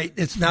party. All right,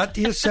 it's not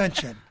the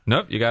Ascension.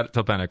 Nope, you got it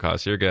till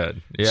Pentecost. You're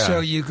good. Yeah. So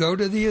you go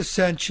to the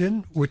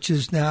Ascension, which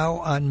is now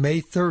on May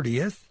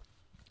 30th.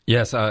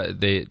 Yes,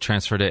 they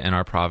transferred it in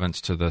our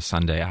province to the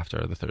Sunday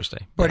after the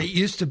Thursday. But it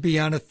used to be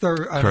on a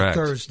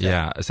Thursday.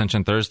 Yeah,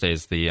 Ascension Thursday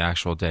is the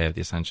actual day of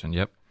the Ascension.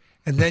 Yep.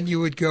 And then you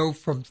would go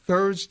from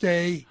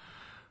Thursday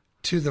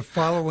to the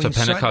following to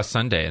Pentecost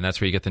Sunday, and that's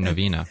where you get the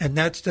novena. And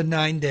that's the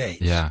 9 days.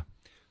 Yeah.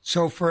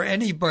 So for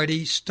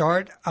anybody,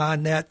 start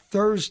on that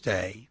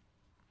Thursday.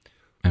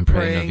 And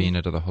pray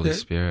novena to the Holy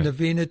Spirit.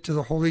 Novena to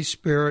the Holy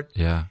Spirit.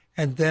 Yeah.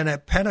 And then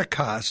at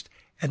Pentecost,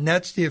 and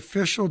that's the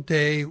official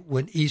day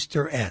when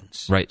Easter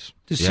ends. Right.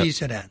 The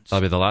season ends.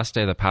 That'll be the last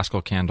day of the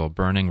Paschal candle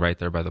burning right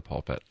there by the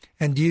pulpit.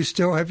 And do you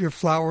still have your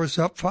flowers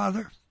up,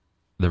 Father?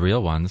 The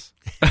real ones.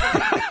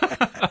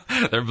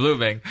 They're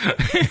blooming.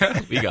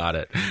 We got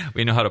it.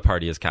 We know how to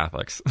party as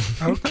Catholics.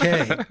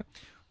 Okay.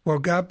 Well,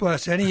 God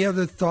bless. Any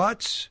other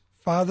thoughts,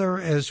 Father,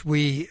 as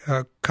we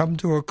come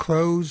to a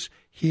close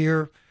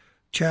here?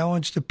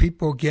 Challenge the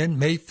people again,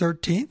 May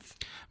 13th?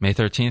 May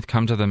 13th,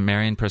 come to the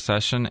Marian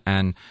procession,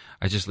 and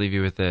I just leave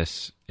you with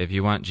this. If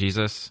you want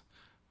Jesus,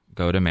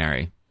 go to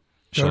Mary.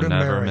 She'll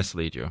never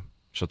mislead you.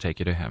 She'll take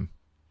you to him.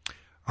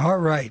 All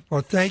right.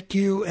 Well, thank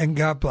you, and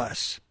God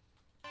bless.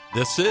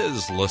 This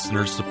is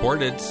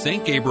listener-supported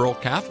St. Gabriel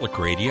Catholic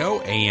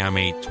Radio, AM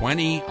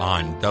 820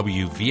 on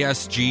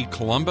WVSG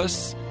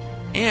Columbus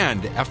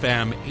and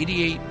FM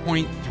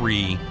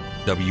 88.3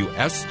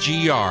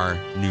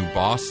 WSGR New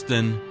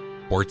Boston,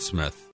 Portsmouth.